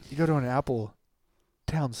 You go to an Apple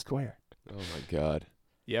Town Square. Oh my God.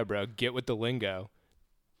 Yeah, bro, get with the lingo.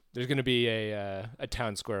 There's gonna be a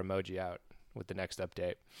town square emoji out with the next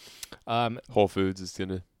update. Whole Foods is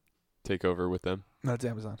gonna take over with them. No, it's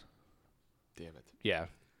Amazon. Damn it. Yeah,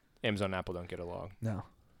 Amazon and Apple don't get along. No.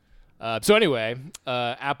 So anyway,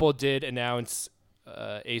 Apple did announce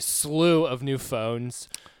a slew of new phones.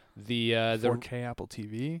 The 4K Apple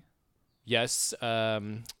TV. yes,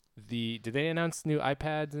 did they announce new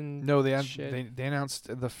iPads and No, they shit? they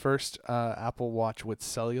announced the first Apple Watch with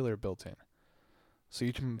cellular built in, so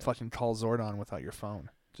you can fucking call Zordon without your phone,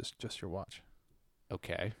 just your watch.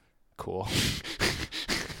 Okay, cool.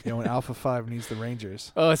 When Alpha 5 needs the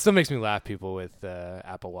Rangers. Oh, it still makes me laugh. People with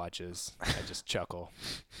Apple Watches, I just chuckle.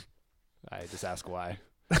 I just ask why.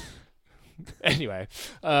 Anyway,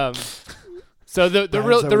 so the Guys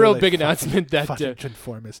real over real there, big like, announcement that Fucking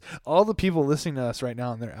conformists. All the people listening to us right now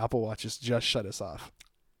on their Apple Watches just shut us off.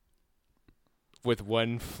 with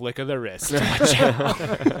one flick of the wrist. Watch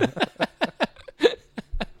out.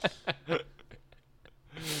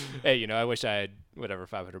 Hey, I wish I had whatever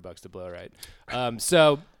 $500 to blow, right?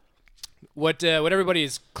 So what everybody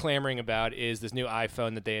is clamoring about is this new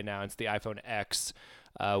iPhone that they announced, the iPhone X,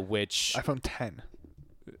 which iPhone 10.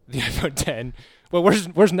 the iPhone 10. Well,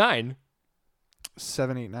 where's 9?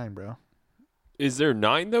 789, bro. Is there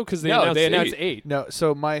 9 though? Because They announced 8. No,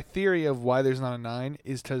 so my theory of why there's not a 9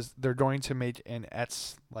 is because they're going to make an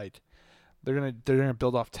S, like they're gonna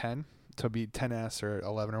build off 10 to be 10s or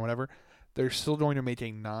 11 or whatever. They're still going to make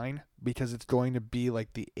a 9 because it's going to be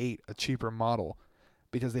like the 8, a cheaper model,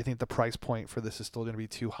 because they think the price point for this is still going to be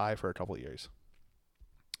too high for a couple of years.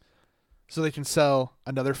 So they can sell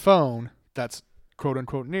another phone that's quote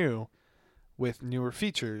unquote new with newer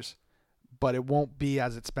features, but it won't be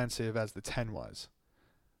as expensive as the 10 was.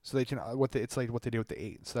 So they can it's like what they did with the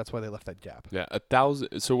 8. So that's why they left that gap. Yeah,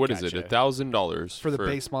 1,000. So what is it? Gotcha. $1,000 For the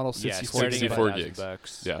base model, Yeah, 64 starting at 64 $1,000 gigs.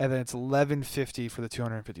 bucks. Yeah. and then it's $1150 for the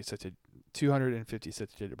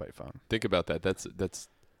 256 gigabyte phone. Think about that. That's That's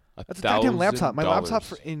a goddamn laptop. My laptop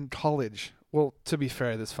 $1,000. in college. Well, to be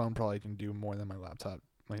fair, this phone probably can do more than my laptop,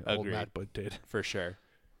 my old Agreed. MacBook did. For sure.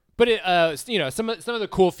 But some of the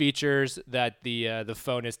cool features that the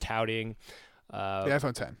phone is touting. The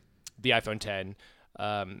iPhone 10. The iPhone 10.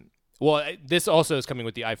 Well, this also is coming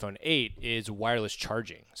with the iPhone 8 is wireless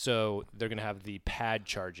charging. So they're going to have the pad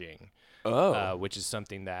charging, which is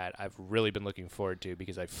something that I've really been looking forward to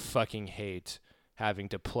because I fucking hate having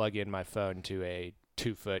to plug in my phone to a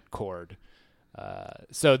 2-foot cord.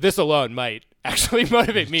 So this alone might actually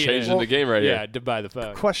motivate me changing the game right here. to buy the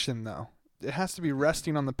phone. Question, though. It has to be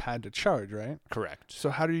resting on the pad to charge, right? Correct. So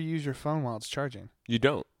how do you use your phone while it's charging? You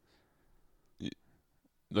don't.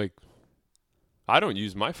 I don't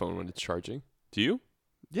use my phone when it's charging. Do you?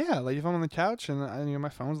 Yeah, like if I'm on the couch and my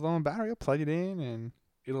phone's low on battery, I'll plug it in and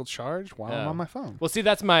it'll charge while I'm on my phone. Well, see,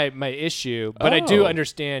 that's my issue, but I do Oh.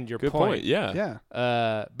 understand your Good point. Yeah.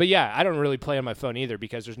 Yeah. But yeah, I don't really play on my phone either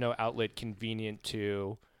because there's no outlet convenient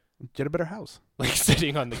to Get a better house. like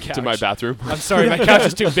sitting on the couch. To my bathroom. I'm sorry, my couch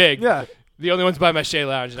is too big. Yeah. The only one's by my Shea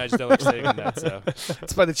Lounge, and I just don't like sitting in that. So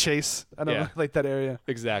It's by the Chase. I don't Yeah. like that area.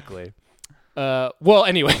 exactly. Well,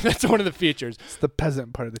 anyway, that's one of the features. It's the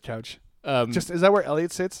peasant part of the couch. Just Is that where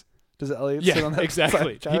Elliot sits? Does Elliot sit on that exactly. side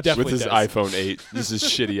of the He couch? definitely With his does. iPhone 8. This is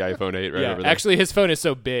shitty iPhone 8 right yeah, over there. actually, his phone is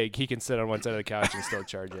so big he can sit on one side of the couch and still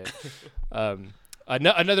charge it.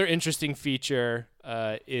 Another interesting feature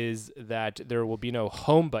is that there will be no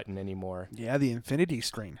home button anymore. Yeah, the infinity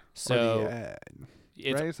screen. So Or the,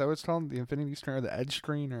 it's right? Is that what it's called? The infinity screen or the edge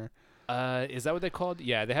screen? Or is that what they called?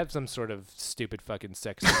 Yeah, they have some sort of stupid fucking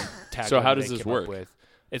sexy tag. So how they does this came up work? With.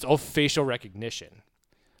 It's all facial recognition.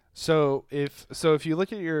 So if you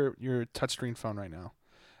look at your touchscreen phone right now,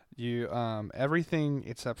 you everything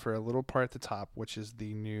except for a little part at the top, which is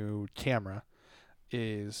the new camera,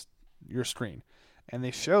 is your screen. And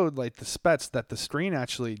they showed like the specs that the screen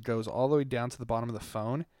actually goes all the way down to the bottom of the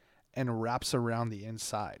phone and wraps around the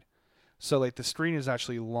inside. So like the screen is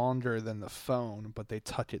actually longer than the phone, but they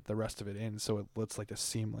tuck the rest of it in so it looks like a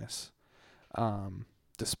seamless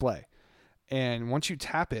display. And once you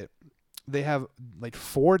tap it, they have like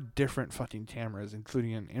 4 different fucking cameras,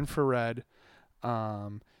 including an infrared,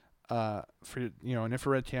 an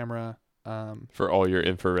infrared camera. For all your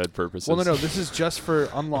infrared purposes. Well, no, this is just for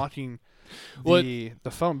unlocking the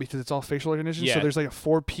phone because it's all facial recognition. Yeah. So there's like a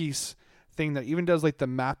 4-piece thing that even does like the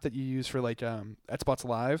map that you use for like Xbox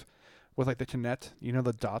Live with like the Kinect,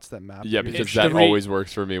 the dots that map. Yeah, your- because It's that the re- always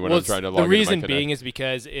works for me when I'm trying to log the into my reason Kinect. being is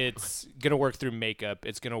because it's gonna work through makeup.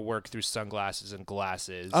 It's gonna work through sunglasses and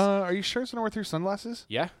glasses. Are you sure it's gonna work through sunglasses?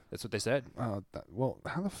 Yeah, that's what they said. Well,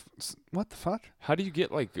 what the fuck? How do you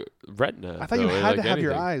get like retina? I thought you though, or, had like, to have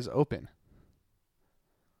your anything? eyes open.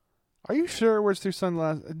 Are you sure it works through I'm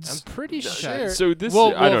sunglasses? pretty Okay. sure. So this, I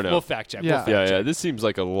I don't know. We'll fact check. Yeah. We'll fact Yeah, check. this seems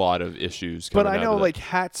like a lot of issues. But coming I out know of like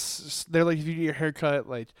hats, they're like if you get your haircut,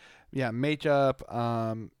 like makeup,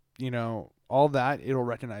 all that it'll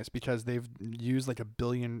recognize because they've used like 1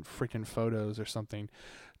 billion freaking photos or something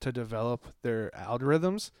to develop their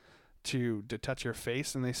algorithms to detect your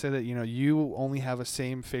face, and they say that you only have a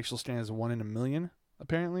same facial scan as 1 in a million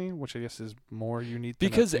apparently, which I guess is more unique than a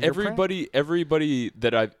because fingerprint. everybody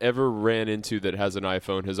that I've ever ran into that has an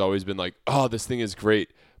iPhone has always been like, "Oh, this thing is great,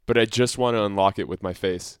 but I just want to unlock it with my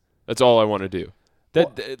face. That's all I want to do."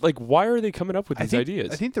 Like, why are they coming up with these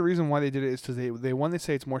ideas? I think the reason why they did it is because they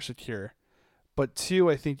say it's more secure, but 2,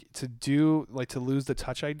 I think to lose the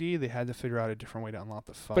Touch ID, they had to figure out a different way to unlock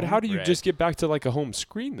the phone. But how do you Right. just get back to like a home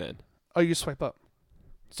screen then? Oh, you just swipe up.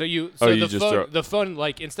 So you the just phone, throw- the phone,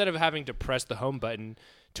 like instead of having to press the home button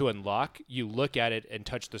to unlock, you look at it and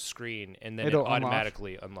touch the screen, and then It'll it unlock.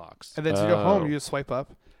 automatically unlocks. And then to go home, Oh. you just swipe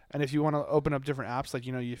up. And if you want to open up different apps, like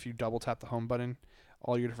if you double tap the home button,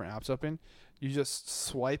 all your different apps open. You just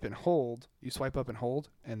swipe and hold. You swipe up and hold,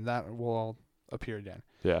 and that will all appear again.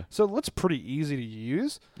 Yeah. So it looks pretty easy to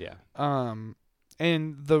use. Yeah.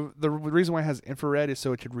 And the reason why it has infrared is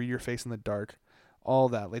so it could read your face in the dark. All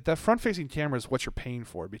that, like that front-facing camera is what you're paying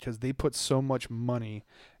for because they put so much money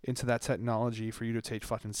into that technology for you to take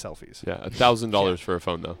fucking selfies. Yeah, $1,000 for a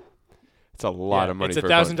phone though. It's a lot of money It's for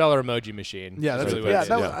 $1,000 emoji machine. Yeah, that's really what it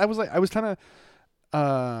is. I was kind of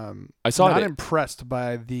I saw not it. impressed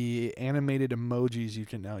by the animated emojis you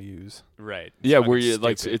can now use. Right. Yeah, It's where fucking you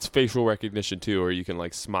like stupid. it's facial recognition too, or you can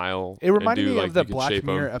like smile. It reminded and do, me like, of the you can Black shape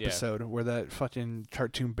 'em. Mirror episode where that fucking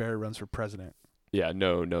cartoon bear runs for president. Yeah,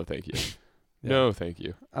 no, thank you. Yeah. No, thank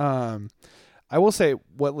you. I will say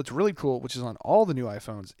what looks really cool, which is on all the new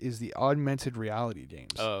iPhones, is the augmented reality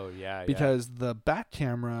games. Oh yeah. Because the back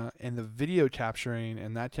camera and the video capturing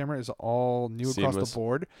and that camera is all new across Seamless. the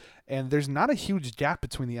board, and there's not a huge gap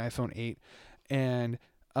between the iPhone 8 and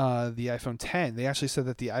the iPhone 10. They actually said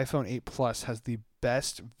that the iPhone 8 Plus has the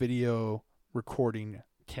best video recording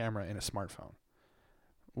camera in a smartphone.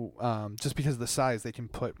 just because of the size, they can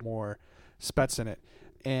put more specs in it.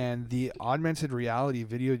 And the augmented reality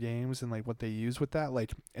video games and like what they use with that,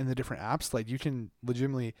 like in the different apps, like you can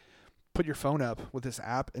legitimately put your phone up with this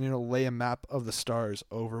app and it'll lay a map of the stars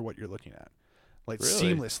over what you're looking at, like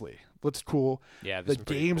Really? seamlessly. Looks cool. Yeah, The there's some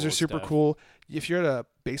pretty games cool are super stuff. cool. If you're at a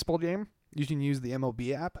baseball game, you can use the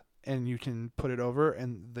MLB app and you can put it over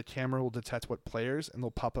and the camera will detect what players and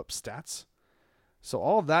they'll pop up stats. So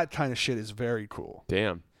all of that kind of shit is very cool.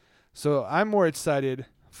 Damn. So I'm more excited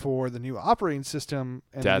for the new operating system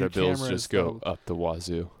and the Data new bills cameras, just go though. up the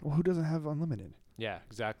wazoo. Well, who doesn't have unlimited? Yeah,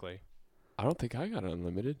 exactly. I don't think I got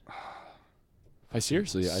unlimited. I don't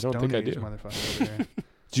think I Stone Age do. motherfucker over there.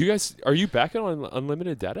 Do you guys? Are you back on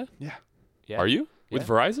unlimited data? Yeah. Are you with Yeah.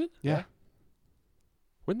 Verizon? Yeah.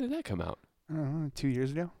 When did that come out? I don't know, 2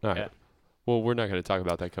 years ago. All right. Yeah. Well, we're not going to talk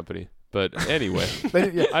about that company. But anyway,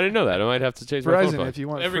 Yeah. I didn't know that. I might have to change my phone Verizon, plan. if you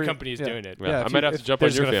want Every free, company is yeah. doing it. Yeah, Yeah, I if might you- have to if jump They're on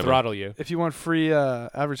just your gonna family. throttle you. If you want free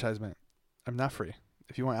advertisement, I'm not free.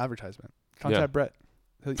 If you want advertisement, contact Brett.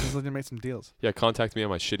 He's looking to make some deals. Yeah, contact me on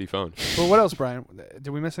my shitty phone. Well, what else, Brian? Did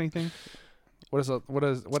we miss anything? What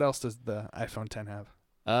else does the iPhone 10 have?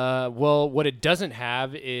 Well, what it doesn't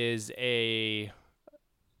have is a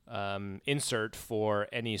insert for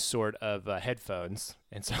any sort of headphones,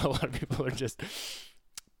 and so a lot of people are just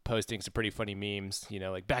posting some pretty funny memes. You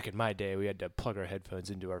know, like back in my day, we had to plug our headphones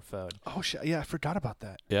into our phone. Oh shit! Yeah, I forgot about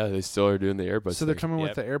that. Yeah, they still are doing the earbuds. So they're thing. coming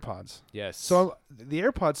Yep. with the AirPods. Yes. So the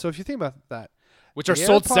AirPods. So if you think about that, which are the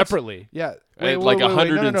sold AirPods- sepaly. yeah, Like No,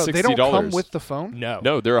 they don't come $160. with the phone. No.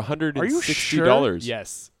 No, they're $160. Are you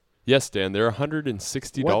Yes. Yes, Dan, they're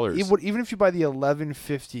 $160. Even if you buy the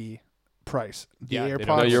 1150 price, the Yeah, they don't AirPods.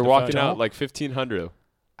 No, Pods you're the walking phone. out like $1,500.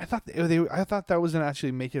 I thought I thought that was gonna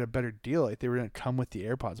actually make it a better deal. Like they were gonna come with the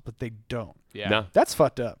AirPods, but they don't. Yeah. No, That's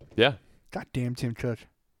fucked up. yeah, Goddamn, Tim Cook.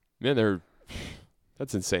 man,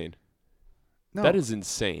 that's insane. No. That is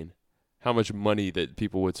insane. How much money that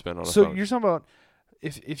people would spend on a So phone? you're talking about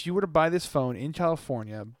if you were to buy this phone in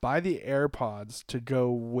California, buy the AirPods to go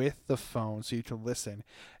with the phone so you can listen,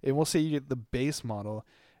 and we'll say you get the base model,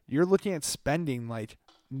 you're looking at spending like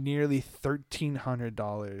nearly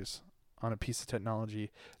 $1,300 on a piece of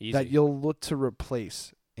technology Easy. that you'll look to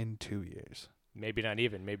replace in 2 years. Maybe not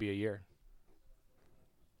even. Maybe a year.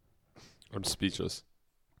 I'm speechless.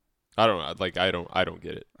 I don't know. Like I don't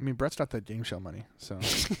get it. I mean, Brett's got that game show money, so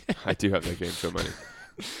I do have that game show money.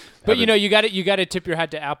 But you know, you got to tip your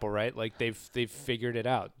hat to Apple, right? Like they've figured it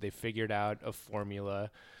out. They figured out a formula.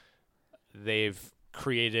 They've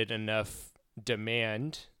created enough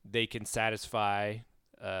demand they can satisfy,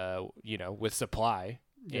 with supply,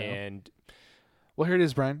 Yeah. and well, here it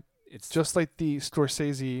is, Brian. it's Just like the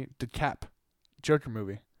Scorsese DeCap Joker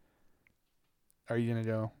movie. Are you gonna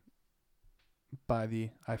go buy the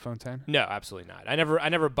iPhone 10? no, absolutely not. I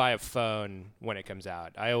never buy a phone when it comes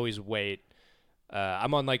out. I always wait.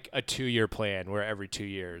 I'm on like a 2-year plan where every 2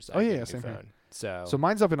 years I Oh, get yeah, a new same here. phone. So So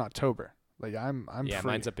mine's up in October. Like I'm yeah,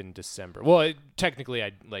 free. mine's up in December. Well, technically,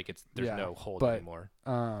 there's Yeah, no hold but- anymore.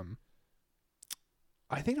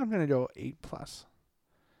 I think I'm gonna go 8+.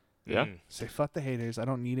 Yeah? Say fuck the haters. I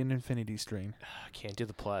don't need an infinity screen. I can't do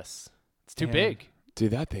the plus. It's too Damn. big.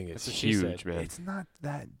 Dude, that thing is That's what she huge, said. man. It's not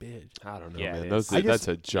that big. I don't know, Yeah, man. it Those, is. I that's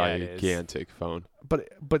just- a Yeah, it is. gigantic phone.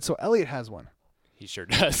 But so Elliot has one. He sure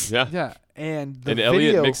does. Yeah. Yeah, and the And video,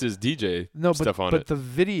 Elliot mixes DJ no, stuff on but it. the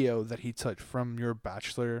video that he took from your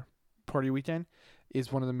bachelor party weekend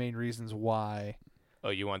is one of the main reasons why Oh,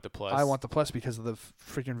 you want the plus? I want the plus because of the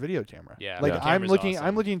freaking video camera. Yeah, like the I'm camera's looking, awesome.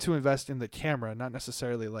 I'm looking to invest in the camera, not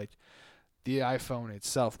necessarily like the iPhone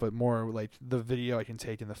itself, but more like the video I can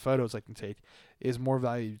take and the photos I can take is more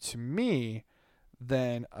value to me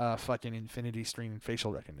than a fucking infinity screen and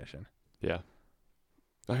facial recognition. Yeah.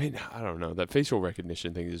 I mean, I don't know. That facial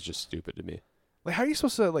recognition thing is just stupid to me. Like, how are you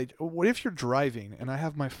supposed to like? What if you're driving and I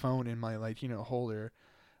have my phone in my holder,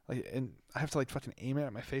 like, and I have to like fucking aim it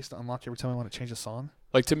at my face to unlock every time I want to change a song?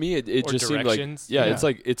 Like to me, it Or just seemed like directions. yeah,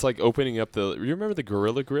 Yeah. it's like opening up the. You remember the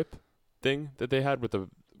Gorilla Grip thing that they had with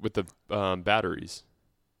the batteries,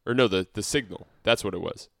 or no, the Signal. That's what it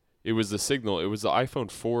was. It was the Signal. It was the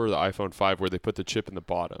iPhone 4 or the iPhone 5 where they put the chip in the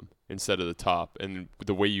bottom instead of the top, and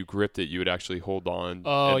the way you gripped it, you would actually hold on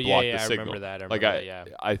Oh and yeah, block yeah. the I signal. remember that. Like yeah.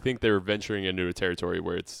 I think they're venturing into a territory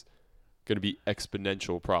where it's going to be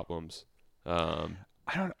exponential problems. I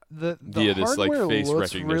don't. The Via this like hardware face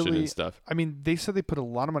looks recognition really, and stuff. I mean, they said they put a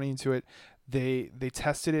lot of money into it. They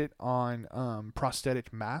tested it on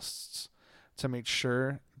prosthetic masks to make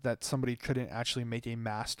sure that somebody couldn't actually make a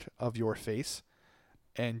mask of your face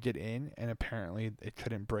and get in, and apparently it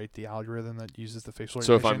couldn't break the algorithm that uses the facial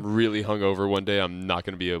So if recognition. I'm really hungover one day, I'm not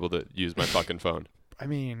going to be able to use my fucking phone. I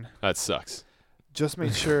mean, That sucks. just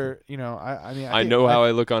make sure, I mean, I know how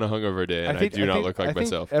I look on a hungover day, and I do not look like I think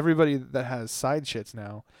myself. everybody that has side shits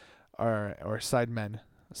now or side men,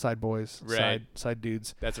 side boys, Right. side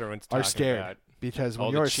dudes That's what everyone's are talking scared about. because when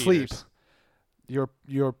All the you're asleep, cheaters.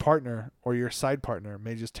 your partner or your side partner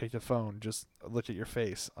may just take the phone, just look at your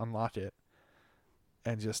face, unlock it,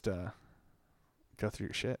 and just go through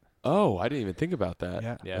your shit. Oh, I didn't even think about that.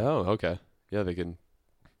 Yeah. Yeah. Oh, okay. Yeah, they can.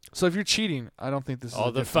 So if you're cheating, I don't think this is All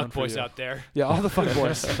a the good phone fuck for boys you. out there. Yeah, all the fuck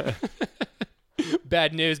boys.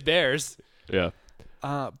 Bad news bears. Yeah.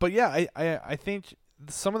 But yeah, I think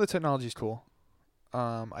some of the technology is cool.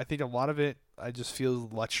 I think a lot of it I just feel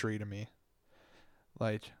luxury to me.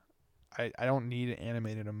 Like, I don't need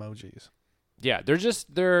animated emojis. Yeah,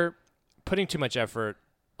 they're putting too much effort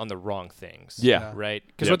on the wrong things. Yeah. Right?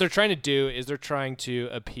 Because Yep. what they're trying to do is they're trying to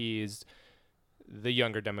appease the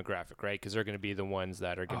younger demographic, right? Because they're going to be the ones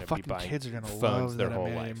that are going to be Fucking buying kids are gonna phones love their that whole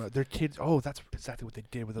animated life. Their kids. Oh, that's exactly what they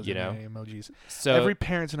did with those You know? animated emojis. So Every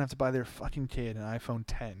parent's gonna have to buy their fucking kid an iPhone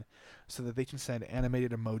 10 so that they can send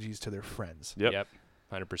animated emojis to their friends. Yep.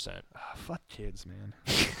 100%. Fuck kids, man.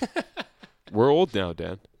 We're old now,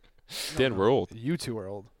 Dan. Dan, No, we're old. You two are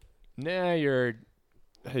old. Nah, you're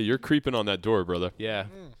Hey, you're creeping on that door, brother. yeah.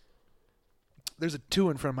 There's a 2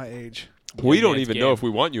 in front of my age. We Young don't man's even know game. if we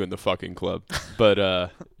want you in the fucking club, but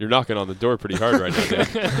you're knocking on the door pretty hard right now,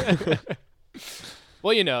 Dan.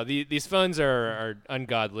 Well, these phones are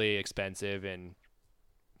ungodly expensive and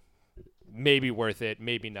maybe worth it,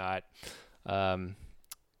 maybe not.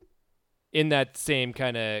 In that same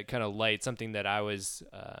kind of light, something that I was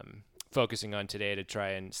focusing on today to try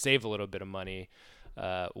and save a little bit of money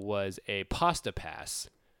was a Pasta Pass,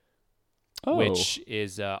 which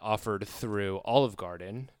is offered through Olive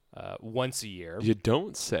Garden once a year. You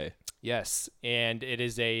don't say. Yes, and it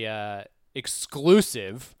is a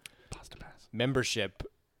exclusive Pasta pass. membership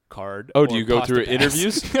card. Oh, or do you go Pasta through Pass.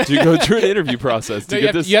 interviews? Do you go through an interview process to No,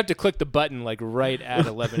 get this? you have to click the button like right at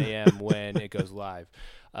 11 a.m. when it goes live.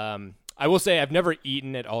 I will say I've never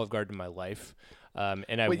eaten at Olive Garden in my life,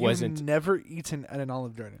 and I Wait, wasn't. you've never eaten at an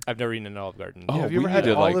Olive Garden? I've never eaten at an Olive Garden. Oh, Have you we ever had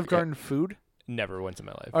need to, like, Olive Garden food? Never once in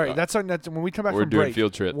my life. All right, that's when we come back We're from doing break.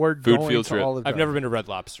 field trip. We're Food going field to trip. Olive I've Garden. never been to Red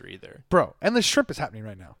Lobster either. Bro, and the shrimp is happening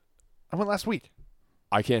right now. I went last week.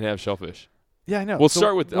 I can't have shellfish. Yeah, I know. We'll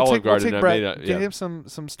start with Olive take, Garden. We'll take I Brett, may not- get yeah. him some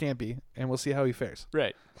Stampy, and we'll see how he fares.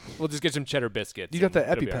 Right. We'll just get some cheddar biscuits. You got the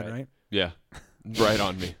and it'll be EpiPen, all right? Yeah, right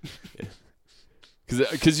on me.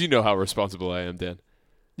 Because you know how responsible I am, Dan.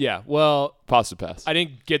 Yeah. Well, Pasta Pass. I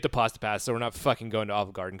didn't get the Pasta Pass, so we're not fucking going to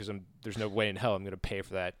Olive Garden because there's no way in hell I'm going to pay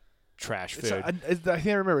for that trash It's food. I think I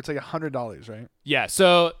remember it's like $100, right? Yeah,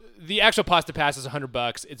 so the actual Pasta Pass is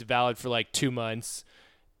 $100. It's valid for like 2 months,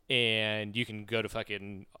 and you can go to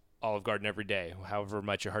fucking Olive Garden every day, however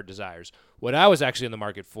much your heart desires. What I was actually in the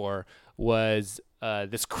market for was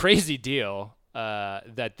this crazy deal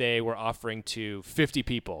that they were offering to 50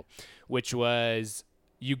 people, which was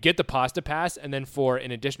you get the Pasta Pass, and then for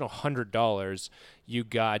an additional $100, you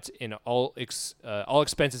got an all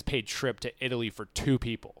expenses paid trip to Italy for 2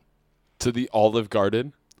 people. To the Olive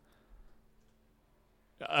Garden.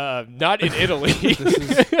 Not in Italy.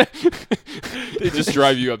 They just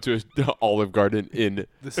drive you up to an Olive Garden in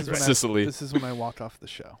This is when Sicily. This is when I walked off the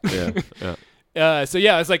show. Yeah, yeah. So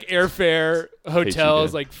yeah, it's like airfare,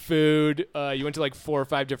 hotels, Dan. like food. You went to like 4 or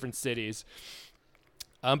 5 different cities.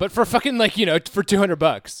 But for fucking like, for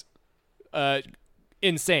 $200.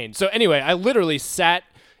 Insane. So anyway, I literally sat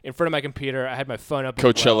in front of my computer. I had my phone up. as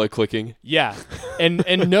Coachella well. clicking. Yeah. And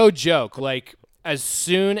no joke, like as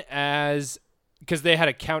soon as, because they had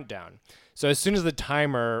a countdown. So as soon as the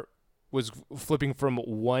timer was flipping from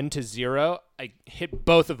 1 to 0, I hit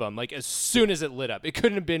both of them. Like as soon as it lit up, it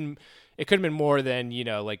couldn't have been more than,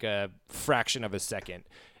 like a fraction of a second.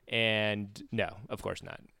 And no, of course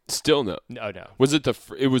not. Still no. No. Was it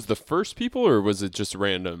it was the first people, or was it just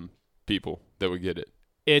random people that would get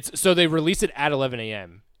it? So they released it at 11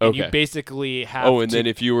 a.m. And you Okay. basically have Oh, and to, then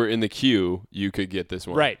if you were in the queue, you could get this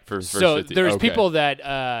one. right. For first So 50. there's Okay. people that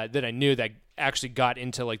I knew that actually got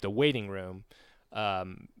into like the waiting room.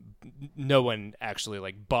 No one actually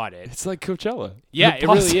like bought it. It's like Coachella. Yeah, The it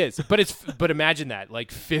pasta- really is. But imagine that,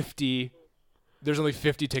 like 50. There's only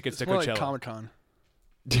 50 tickets It's to more Coachella. like Comic-Con.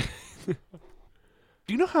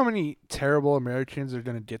 Do you know how many terrible Americans are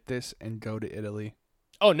going to get this and go to Italy?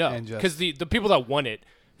 Oh no, and just- because the people that won it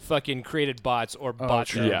fucking created bots or bought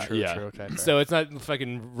true, them. Yeah, true, yeah. true. Okay, fair. So it's not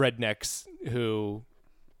fucking rednecks who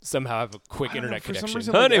somehow have a quick I don't know, internet for some connection.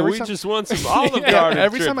 reason, like, Honey, every we time- just want some Olive Yeah, Garden.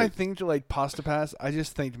 every time I trip. think to like Pasta Pass, I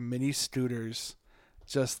just think mini scooters,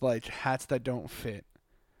 just like hats that don't fit,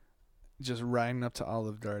 just riding up to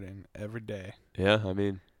Olive Garden every day, Yeah, I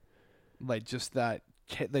mean, like just that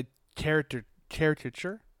the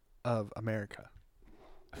caricature of America.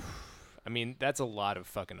 I mean, that's a lot of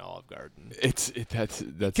fucking Olive Garden. that's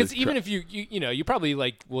Because even if you probably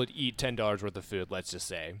like would eat $10 worth of food, let's just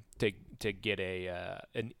say, to get a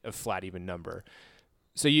flat even number.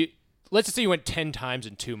 So let's just say you went 10 times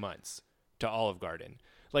in 2 months to Olive Garden.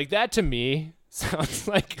 Like that to me sounds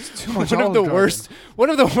like too much one of Olive the Garden. one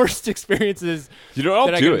of the worst experiences I'll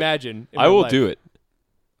that I do can it. imagine. In I my will life. do it.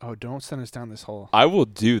 Oh, don't send us down this hole. I will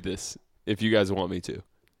do this if you guys want me to.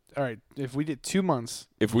 All right, if we get 2 months,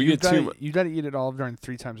 If we you get you got to eat at Olive Garden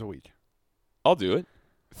 3 times a week, I'll do it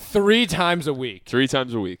 3 times a week. 3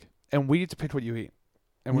 times a week. and we get to pick what you eat.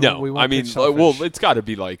 And we No, won't I mean, pick well, shellfish. it's got to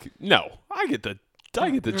be like no. I get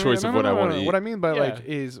the choice of what I want to eat. What I mean by like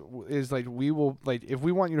Yeah. is like we will like if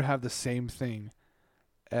we want you to have the same thing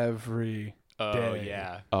every Oh day.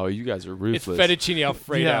 yeah, Oh, you guys are it's ruthless. fettuccine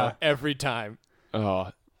Alfredo Yeah. every time.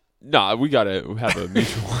 Oh, nah, we gotta have a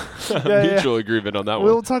mutual Yeah. mutual agreement on that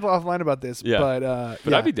We'll one. talk offline about this, Yeah. but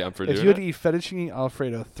But yeah. I'd be down for if doing you had to it. eat fettuccine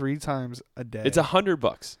Alfredo 3 times a day, It's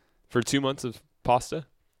 $100 for 2 months of pasta.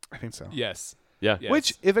 I think so. Yes. Yeah. Yes.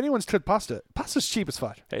 Which, if anyone's tried pasta's cheap as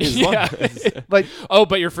fuck. Hey, as long Yeah. as- Like, Oh,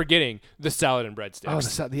 but you're forgetting the salad and breadsticks. oh,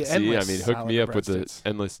 the see, I endless. mean, hook salad me and up with the breadsticks.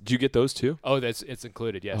 endless. Do you get those too? Oh, it's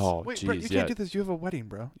included. Yes. Oh, Wait, bro, you jeez, can't yeah. do this. You have a wedding,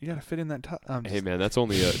 bro. You gotta fit in that. Hey, man, that's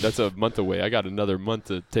only that's a month away. I got another month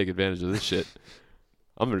to take advantage of this shit.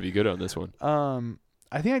 I'm gonna be good on this one.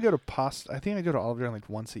 I think I go to Olive Garden like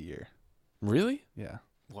once a year. Really? Yeah.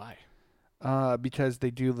 Why? Because they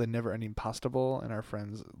do the Never Ending Pasta Bowl, and our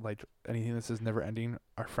friends like anything that says Never Ending.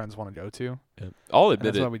 Our friends want to go to. Yeah. I'll And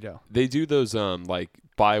admit that's why it. we go. They do those like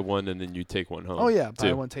buy one and then you take one home. Oh yeah, buy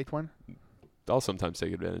too. one take one. I'll sometimes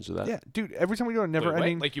take advantage of that. Yeah, dude. Every time we go to Never Wait, what?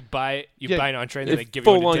 Ending, Like you buy Yeah, an entree and then they It give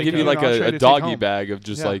you one full to on take give you home. like an entree a to take doggy home. bag of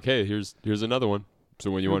just Yeah. like, hey, here's another one. So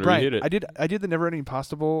when you want to Brian, reheat it, I did the Never Ending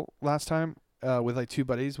Pasta Bowl last time with like 2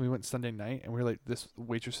 buddies. We went Sunday night, and we were like this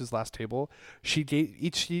waitress's last table. She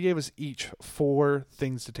gave us each 4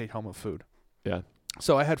 things to take home of food. Yeah.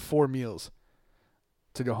 So I had 4 meals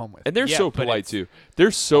to go home with. and they're Yeah, so but polite it's too.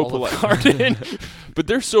 They're so Olive polite. Garden. But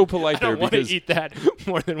they're so I polite there don't want to because eat that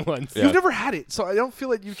more than once. Yeah. You've never had it, so I don't feel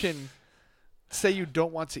like you can say you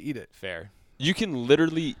don't want to eat it. Fair. you can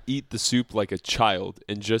literally eat the soup like a child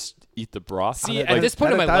and just eat the broth. See, That- at that- this point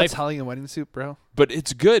that- in my that life- Italian wedding soup, bro. But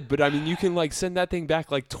it's good. But I mean, you can like send that thing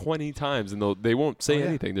back like 20 times and they won't say Oh, yeah.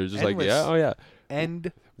 anything. They're just Endless. like, yeah, oh yeah.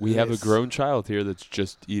 And We have a this. grown child here that's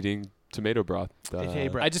just eating tomato broth. AKA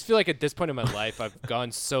bread. I just feel like at this point in my life, I've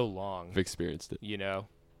gone so long. I've experienced it. You know,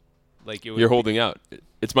 like it would You're be- holding out.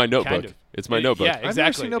 It's my notebook. Kind of. It's my notebook. Yeah, I've never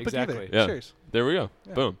exactly. seen Notebook exactly. either. Yeah. Cheers. There we go.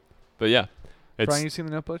 Yeah. Boom. But yeah, it's. Brian, you seen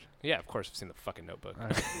the Notebook? Yeah, of course I've seen the fucking Notebook. All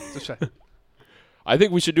right. Just check. I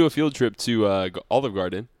think we should do a field trip to Olive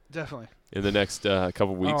Garden Definitely. in the next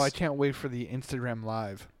couple weeks. Oh, I can't wait for the Instagram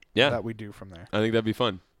live yeah, that we do from there. I think that'd be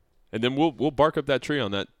fun. And then we'll bark up that tree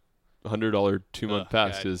on that $100 2-month Oh,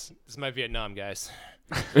 pass God. because This is my Vietnam, guys.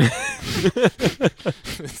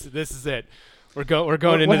 this is it. We're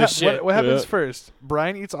going into the shit. What happens Yeah. first?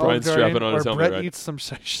 Brian eats Olive Brian's Garden, strapping on or his helmet, Brett right? eats some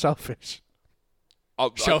shellfish.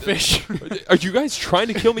 Shellfish. Are you guys trying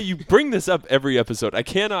to kill me? You bring this up every episode.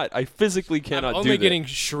 I physically cannot I'm do only that. getting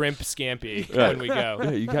shrimp scampi Yeah. when we go.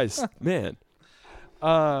 Yeah, you guys, man.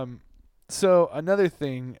 So another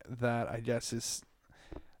thing that I guess is,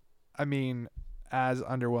 I mean, as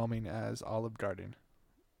underwhelming as Olive Garden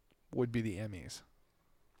would be the Emmys.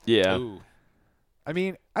 Yeah. Ooh, I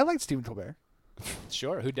mean, I like Stephen Colbert.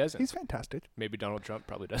 sure. Who doesn't? He's fantastic. Maybe Donald Trump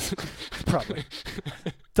probably doesn't. Probably.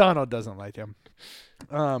 Donald doesn't like him.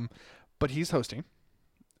 But he's hosting,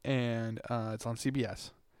 and it's on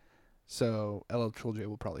CBS. So LL Cool J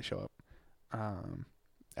will probably show up,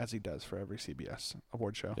 as he does for every CBS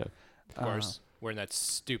award show. Yeah. Of course, wearing that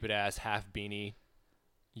stupid ass half beanie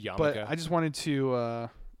yarmulke. But I just wanted to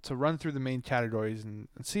run through the main categories and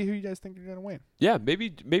see who you guys think are gonna win. Yeah,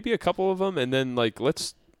 maybe a couple of them, and then like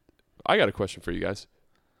I got a question for you guys.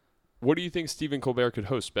 What do you think Stephen Colbert could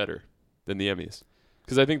host better than the Emmys?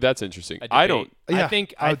 Because I think that's interesting. A I debate. don't. Yeah, I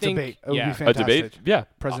think. a debate. It would Yeah. be A fantastic. debate? Yeah.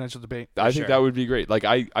 Presidential debate. I think sure. that would be great. Like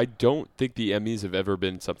I don't think the Emmys have ever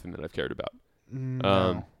been something that I've cared about.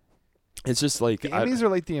 No. It's just like The Emmys are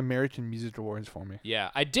like the American Music Awards for me. Yeah,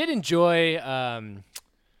 I did enjoy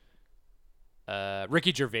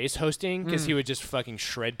Ricky Gervais hosting because he would just fucking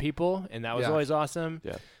shred people, and that was Yeah. always awesome.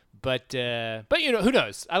 Yeah. But you know, who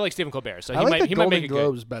knows? I like Stephen Colbert, so I he like might the he might Golden make it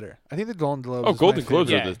Globes better. I think the Golden Globes. Oh, is Golden my Globes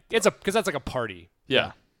favorite. are good. the- Yeah, it's because that's like a party.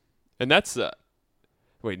 yeah. And that's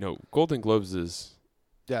wait, no, Golden Globes is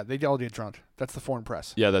Yeah, they all get drunk. That's the foreign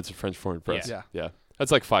press. Yeah, that's a French foreign press. Yeah. Yeah.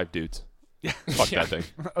 That's like 5 dudes. Yeah. Fuck Yeah. that thing.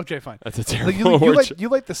 Okay, fine. That's a Like, terrible award show. you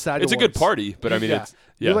like the SAG It's a Awards. good party, but I mean, Yeah. it's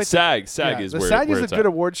You like SAG Yeah, is the where SAG where is a it's good at.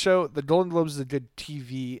 award show. The Golden Globes is a good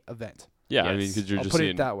TV event. Yeah, I mean, Yes. because you're I'll just put it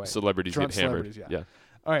seeing that way. celebrities Drunk get hammered. celebrities, yeah.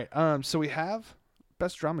 All right. So we have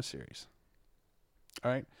best drama series.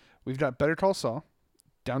 All right. We've got Better Call Saul,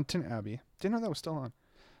 Downton Abbey. Didn't know that was still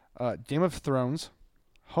on. Game of Thrones,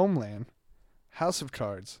 Homeland, House of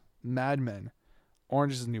Cards, Mad Men,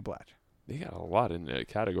 Orange is the New Black. They got a lot in that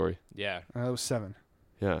category. Yeah. That was 7.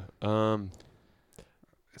 Yeah.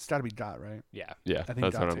 It's got to be Dot, right? Yeah. Yeah. I think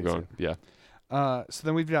That's Dot what I'm takes going. it. Yeah. So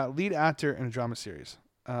then we've got lead actor in a drama series.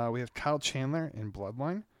 We have Kyle Chandler in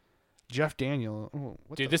Bloodline, Jeff Daniel. Oh,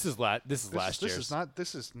 what Dude, the- this is last this year's. is not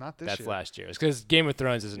this That's year. last year's because Game of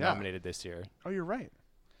Thrones isn't Yeah. nominated this year. Oh, you're right.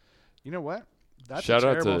 You know what? That's Shout a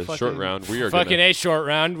out terrible to fucking, Short Round. We are Fucking gonna, a short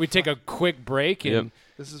round. We take a quick break and Yep.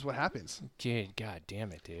 This is what happens. God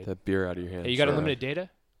damn it, dude. that beer out of your hand. Hey, you got Short unlimited data?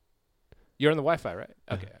 You're on the Wi-Fi, right?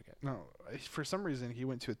 Okay. No, for some reason he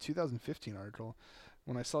went to a 2015 article.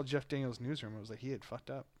 When I saw Jeff Daniels' newsroom, I was like, he had fucked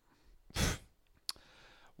up.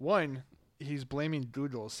 One, he's blaming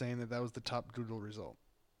Google, saying that was the top Google result.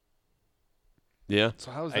 Yeah.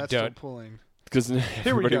 So how is I that still don't- pulling? Because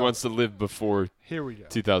everybody go. wants to live before Here we go.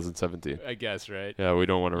 2017. I guess, right? Yeah, we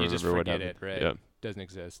don't want to You remember just what forget happened. it, right? Yeah. Doesn't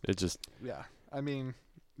exist. It just, Yeah, I mean,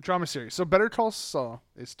 drama series. So Better Call Saul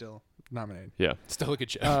is still nominated. yeah. Still a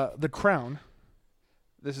good show. The Crown.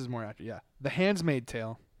 This is more accurate. Yeah, The Handmaid's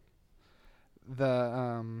Tale.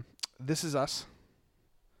 The This Is Us.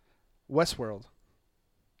 Westworld.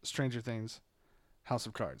 Stranger Things. House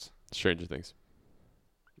of Cards. Stranger Things.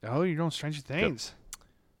 Oh, you're going Stranger Things.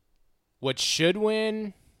 What should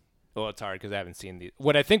win? Well, it's hard because I haven't seen these.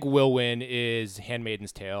 What I think will win is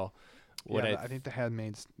Handmaid's Tale. What I think The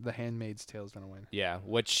Handmaid's Tale is gonna win. yeah.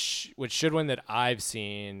 What should win that I've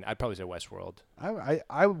seen? I'd probably say Westworld.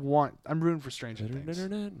 I'm rooting for Stranger Things.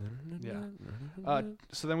 Yeah.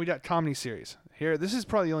 So then we got comedy series. Here, this is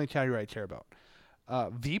probably the only category I care about.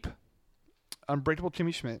 Veep, Unbreakable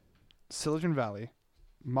Kimmy Schmidt, Silicon Valley,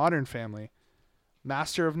 Modern Family,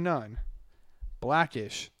 Master of None,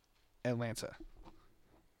 Blackish, Atlanta.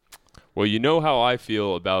 Well, you know how I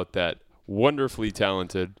feel about that wonderfully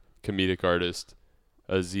talented comedic artist,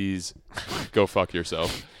 Aziz. Go fuck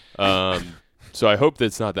yourself. So I hope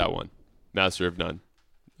that's not that one. Master of None.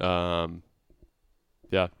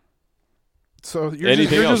 Yeah. So you're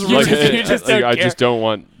Anything just, else? You're Like, just, you just like, don't I care. just don't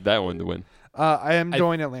want that one to win. I am I-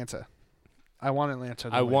 going Atlanta. I want Atlanta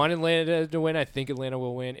to I win. want Atlanta to win. I think Atlanta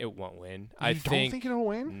will win. It won't win. You I don't think it'll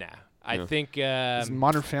win? Nah. I No. think Is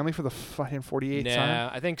Modern Family for the fucking 48th nah.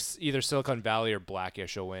 time? I think either Silicon Valley or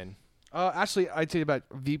Blackish will win. Actually, I'd tell you about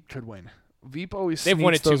Veep could win. Veep always They've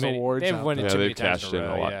won sneaks it too those many. awards They've out won there. it Yeah, too many they've times cashed in in a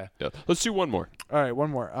a row. lot. Yeah. Yeah. Let's do one more. All right,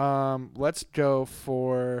 one more. Let's go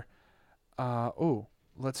for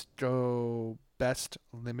let's go best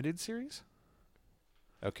limited series.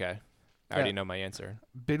 Okay. I already Yeah. know my answer.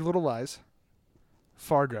 Big Little Lies,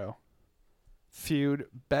 Fargo, Feud,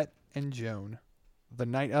 Bet and Joan, The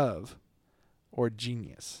Night of, or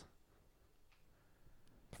Genius.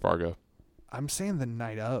 Fargo. I'm saying The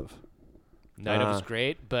Night of. Night of was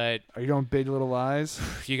great, but Are you going Big Little Lies?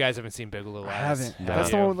 you guys haven't seen Big Little Lies. I haven't. No.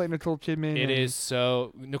 That's the one with like Nicole Kidman. It and- is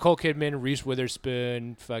so Nicole Kidman, Reese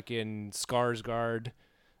Witherspoon, fucking Skarsgård.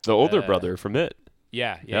 The older Uh, brother from it.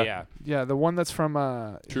 Yeah. Yeah, the one that's from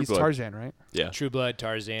True he's Blood. Tarzan, right? Yeah. True Blood,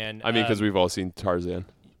 Tarzan. I mean, because we've all seen Tarzan.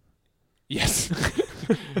 yes,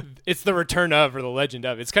 it's the return of or the legend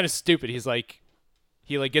of. It's kind of stupid. He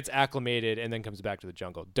gets acclimated and then comes back to the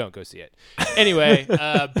jungle. Don't go see it. Anyway,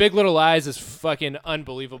 Big Little Lies is fucking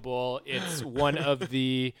unbelievable. It's one of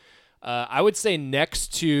the, I would say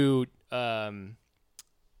next to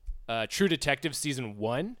True Detective season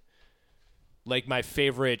 1, like my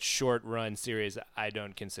favorite short run series. I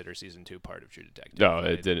don't consider season 2 part of True Detective. No,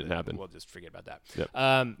 it didn't happen. We'll just forget about that.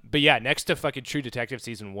 Yep. But yeah, next to fucking True Detective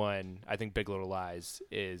season 1, I think Big Little Lies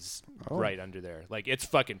is Oh. right under there. Like it's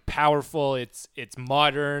fucking powerful. It's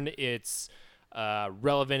modern. It's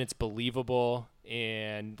relevant. It's believable,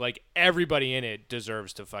 and like everybody in it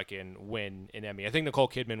deserves to fucking win an Emmy. I think Nicole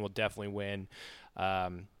Kidman will definitely win.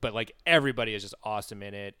 But like everybody is just awesome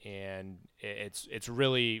in it, and it's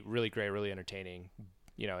really, really great, really entertaining,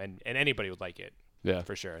 and anybody would like it Yeah.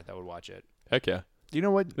 for sure that would watch it. Heck yeah. You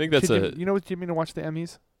know what? I think that's You know what get me to watch the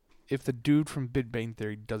Emmys? If the dude from Big Bang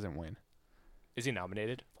Theory doesn't win. Is he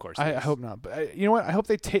nominated? Of course. he I is. hope not. But you know what? I hope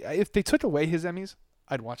if they took away his Emmys,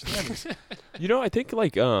 I'd watch the Emmys. You know, I think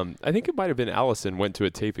I think it might have been Allison went to a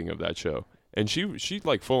taping of that show, and she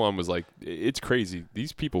like full on was like, it's crazy.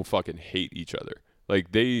 These people fucking hate each other.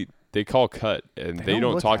 Like they call cut and They they don't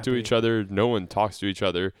don't look talk to happy. each other. No one talks to each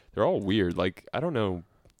other. They're all weird. Like I don't know.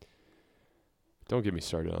 Don't get me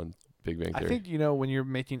started on Big Bang I Theory. think when you're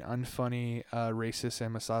making unfunny, racist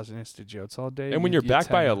and misogynistic jokes all day, And when you're backed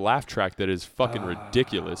by a laugh track that is fucking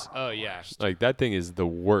ridiculous. Oh yeah. Like that thing is the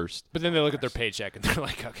worst. But then they look at their paycheck and they're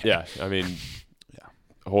like, okay. Yeah, I mean, Yeah.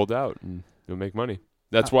 hold out and you'll make money.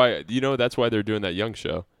 That's why that's why they're doing that Young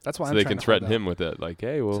show, that's why so I'm they trying can to threaten hold him with it. Like,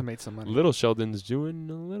 hey, out well, to make some money. little Sheldon's doing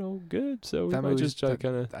a little good, so we That might movie's- just try to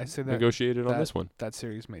kind of I say that negotiate it on that- this one. that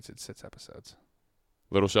series makes it 6 episodes.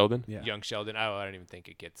 Little Sheldon. Yeah, Young Sheldon. I don't even think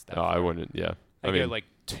it gets that. Oh, I far. wouldn't. Yeah, I I mean, get like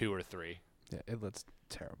 2 or 3. yeah, it looks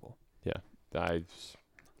terrible.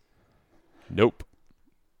 Nope.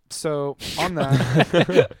 So on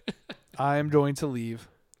that, I am going to leave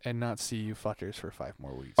and not see you fuckers for 5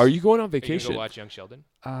 more weeks. Are you going on Are you gonna vacation? go watch Young Sheldon?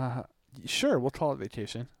 Sure, we'll call it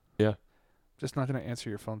vacation. Yeah. Just not going to answer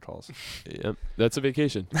your phone calls. Yep, that's a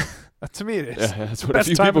vacation. To me, it is. Yeah, that's what a Best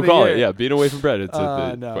few time people of the call year. it. Yeah, being away from bread. It's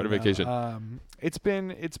No, quite a vacation. It's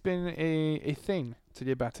been a thing to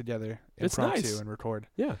get back together, It's impromptu, nice. and record.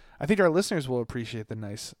 Yeah, I think our listeners will appreciate the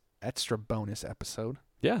nice extra bonus episode,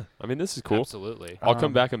 yeah. I mean, this is cool. Absolutely. I'll come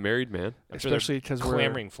Um, back a married man. I'm sure they're especially because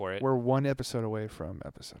clamoring for it. we're 1 episode away from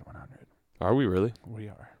episode 100. Are we really? We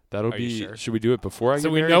are. That'll Are you be. sure? Should we do it before I So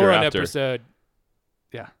get we married know or we're on after? episode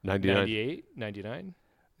 99. 98, 99.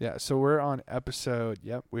 Yeah, so we're on episode.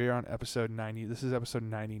 Yep, we're on episode 90. This is episode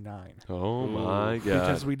 99 Oh Ooh. my god.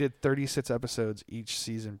 because we did 36 episodes each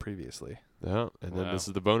season previously. Yeah, and then Wow. this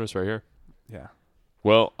is the bonus right here. Yeah.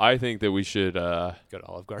 Well, I think that we should Go to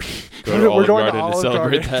Olive Garden. go to Olive going Garden to Olive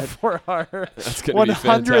celebrate Garden that. for our That's gonna be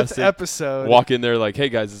 100th fantastic. episode. Walk in there like, hey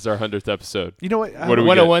guys, it's our 100th episode. You know what? What do we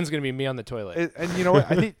 101's going to be me on the toilet. And you know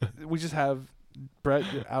what? I think we just have Brett,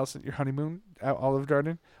 Allison, your honeymoon at Olive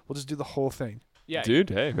Garden. We'll just do the whole thing. yeah. Dude,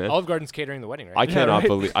 hey man. Olive Garden's catering the wedding, right? I Yeah, cannot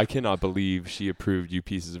right? I cannot believe she approved you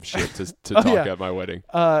pieces of shit to Oh, talk yeah. at my wedding.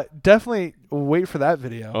 Definitely wait for that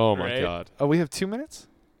video. Oh my Right? god. Oh, we have 2 minutes.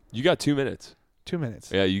 You got 2 minutes. 2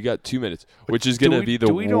 minutes. Yeah, you got 2 minutes, which is Do gonna we- be the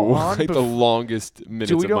do we go on like the longest minutes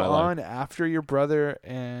Do we of go my life. on after your brother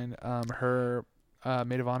and her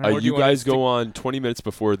maid of honor? Or do You you want guys us to- go on 20 minutes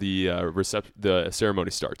before the the ceremony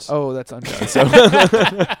starts. Oh, that's untrue. So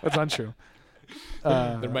That's untrue.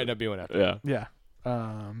 there might not be one after. yeah. Yeah.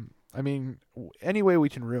 I mean, any way we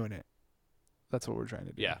can ruin it. That's what we're trying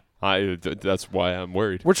to do. Yeah. That's why I'm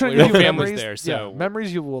worried. We're trying Well, to your do family's memories. there, so- yeah,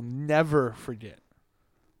 memories you will never forget.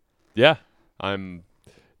 Yeah, I'm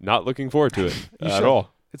not looking forward to it You at should.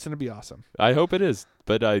 all. It's gonna be awesome. I hope it is,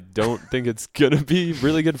 but I don't think it's gonna be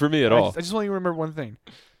really good for me at I all. just, I just want you to remember one thing: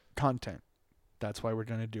 content. That's why we're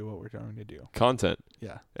gonna do what we're going to do. Content,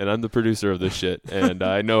 Yeah. and I'm the producer of this shit, and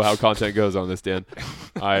I know how content goes on this, Dan.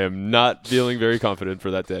 I am not feeling very confident for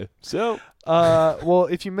that day. So Well,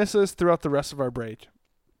 if you miss us throughout the rest of our break,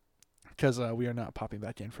 because we are not popping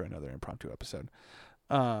back in for another impromptu episode,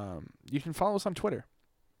 you can follow us on Twitter.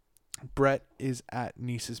 Brett is at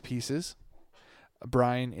Niece's Pieces.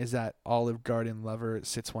 Brian is at Olive Garden Lover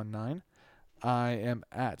 619. I am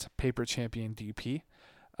at Paper Champion DP.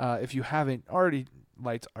 If you haven't already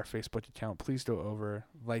liked our Facebook account, please go over,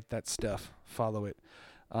 like that stuff, follow it.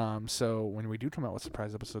 So when we do come out with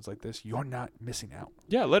surprise episodes like this, you're not missing out.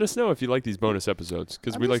 yeah, let us know if you like these bonus episodes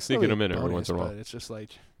because I we mean, like it's sneaking really them in every bonus, once in a while. But it's just like,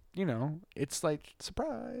 it's like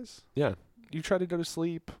surprise. Yeah, You try to go to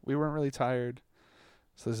sleep. We weren't really tired.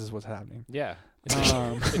 So this is what's happening. Yeah.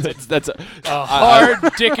 that's A hard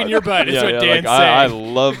dick in your butt is yeah, what yeah, Dan's like, I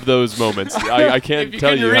saying. love those moments. I can't If you tell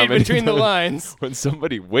couldn't you how read many between the times lines. when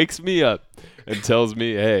somebody wakes me up and tells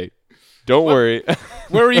me, "Hey, don't worry."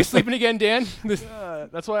 Where were you sleeping again, Dan?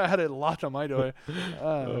 That's why I had it locked on my door.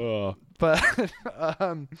 Oh. But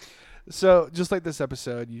so just like this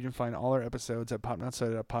episode, you can find all our episodes at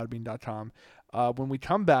popnotsoda.podbean.com. When we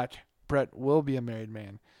come back, Brett will be a married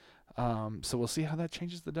man. So we'll see how that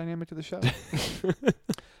changes the dynamic of the show.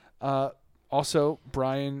 Also,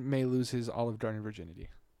 Brian may lose his Olive Garden virginity.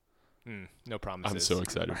 No promises. I'm so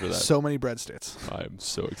excited for that. So many breadsticks. I'm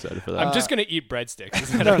so excited for that. I'm just gonna eat breadsticks.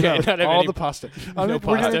 Is that No, okay? no, Not have all any- the pasta. No We're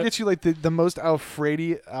pasta. gonna get you like the most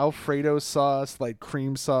Alfredo sauce, like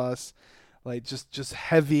cream sauce, like just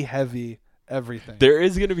heavy everything. There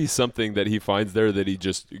is going to be something that he finds there that he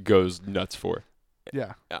just goes nuts for.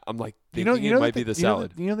 Yeah. I'm like, You thinking know it might that be the you know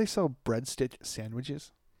salad. that- you know they sell breadstick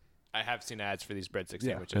sandwiches. I have seen ads for these breadstick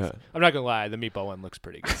Yeah. sandwiches. Yeah. I'm not gonna lie, the meatball one looks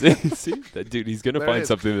pretty good. See, that dude, he's going to There it find is.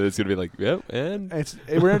 something that's going to be like, yep, and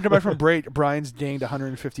We're gonna come back from break. Brian's gained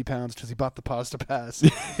 150 pounds because he bought the pasta pass.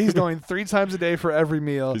 He's going 3 times a day for every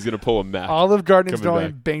meal. he's going to pull a Mac. Olive Garden is coming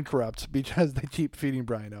going bankrupt because they keep feeding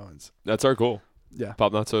Brian Owens. That's our goal. Yeah.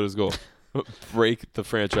 Pop Not Soda's goal. break the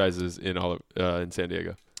franchises in in San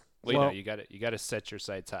Diego. Well, Well- you got to set your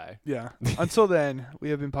sights high. Yeah. Until then, we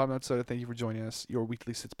have been Pop Not Soda. Thank you for joining us. Your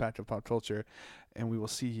weekly six pack of pop culture, and we will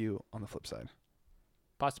see you on the flip side.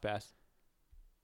 Pasta pass.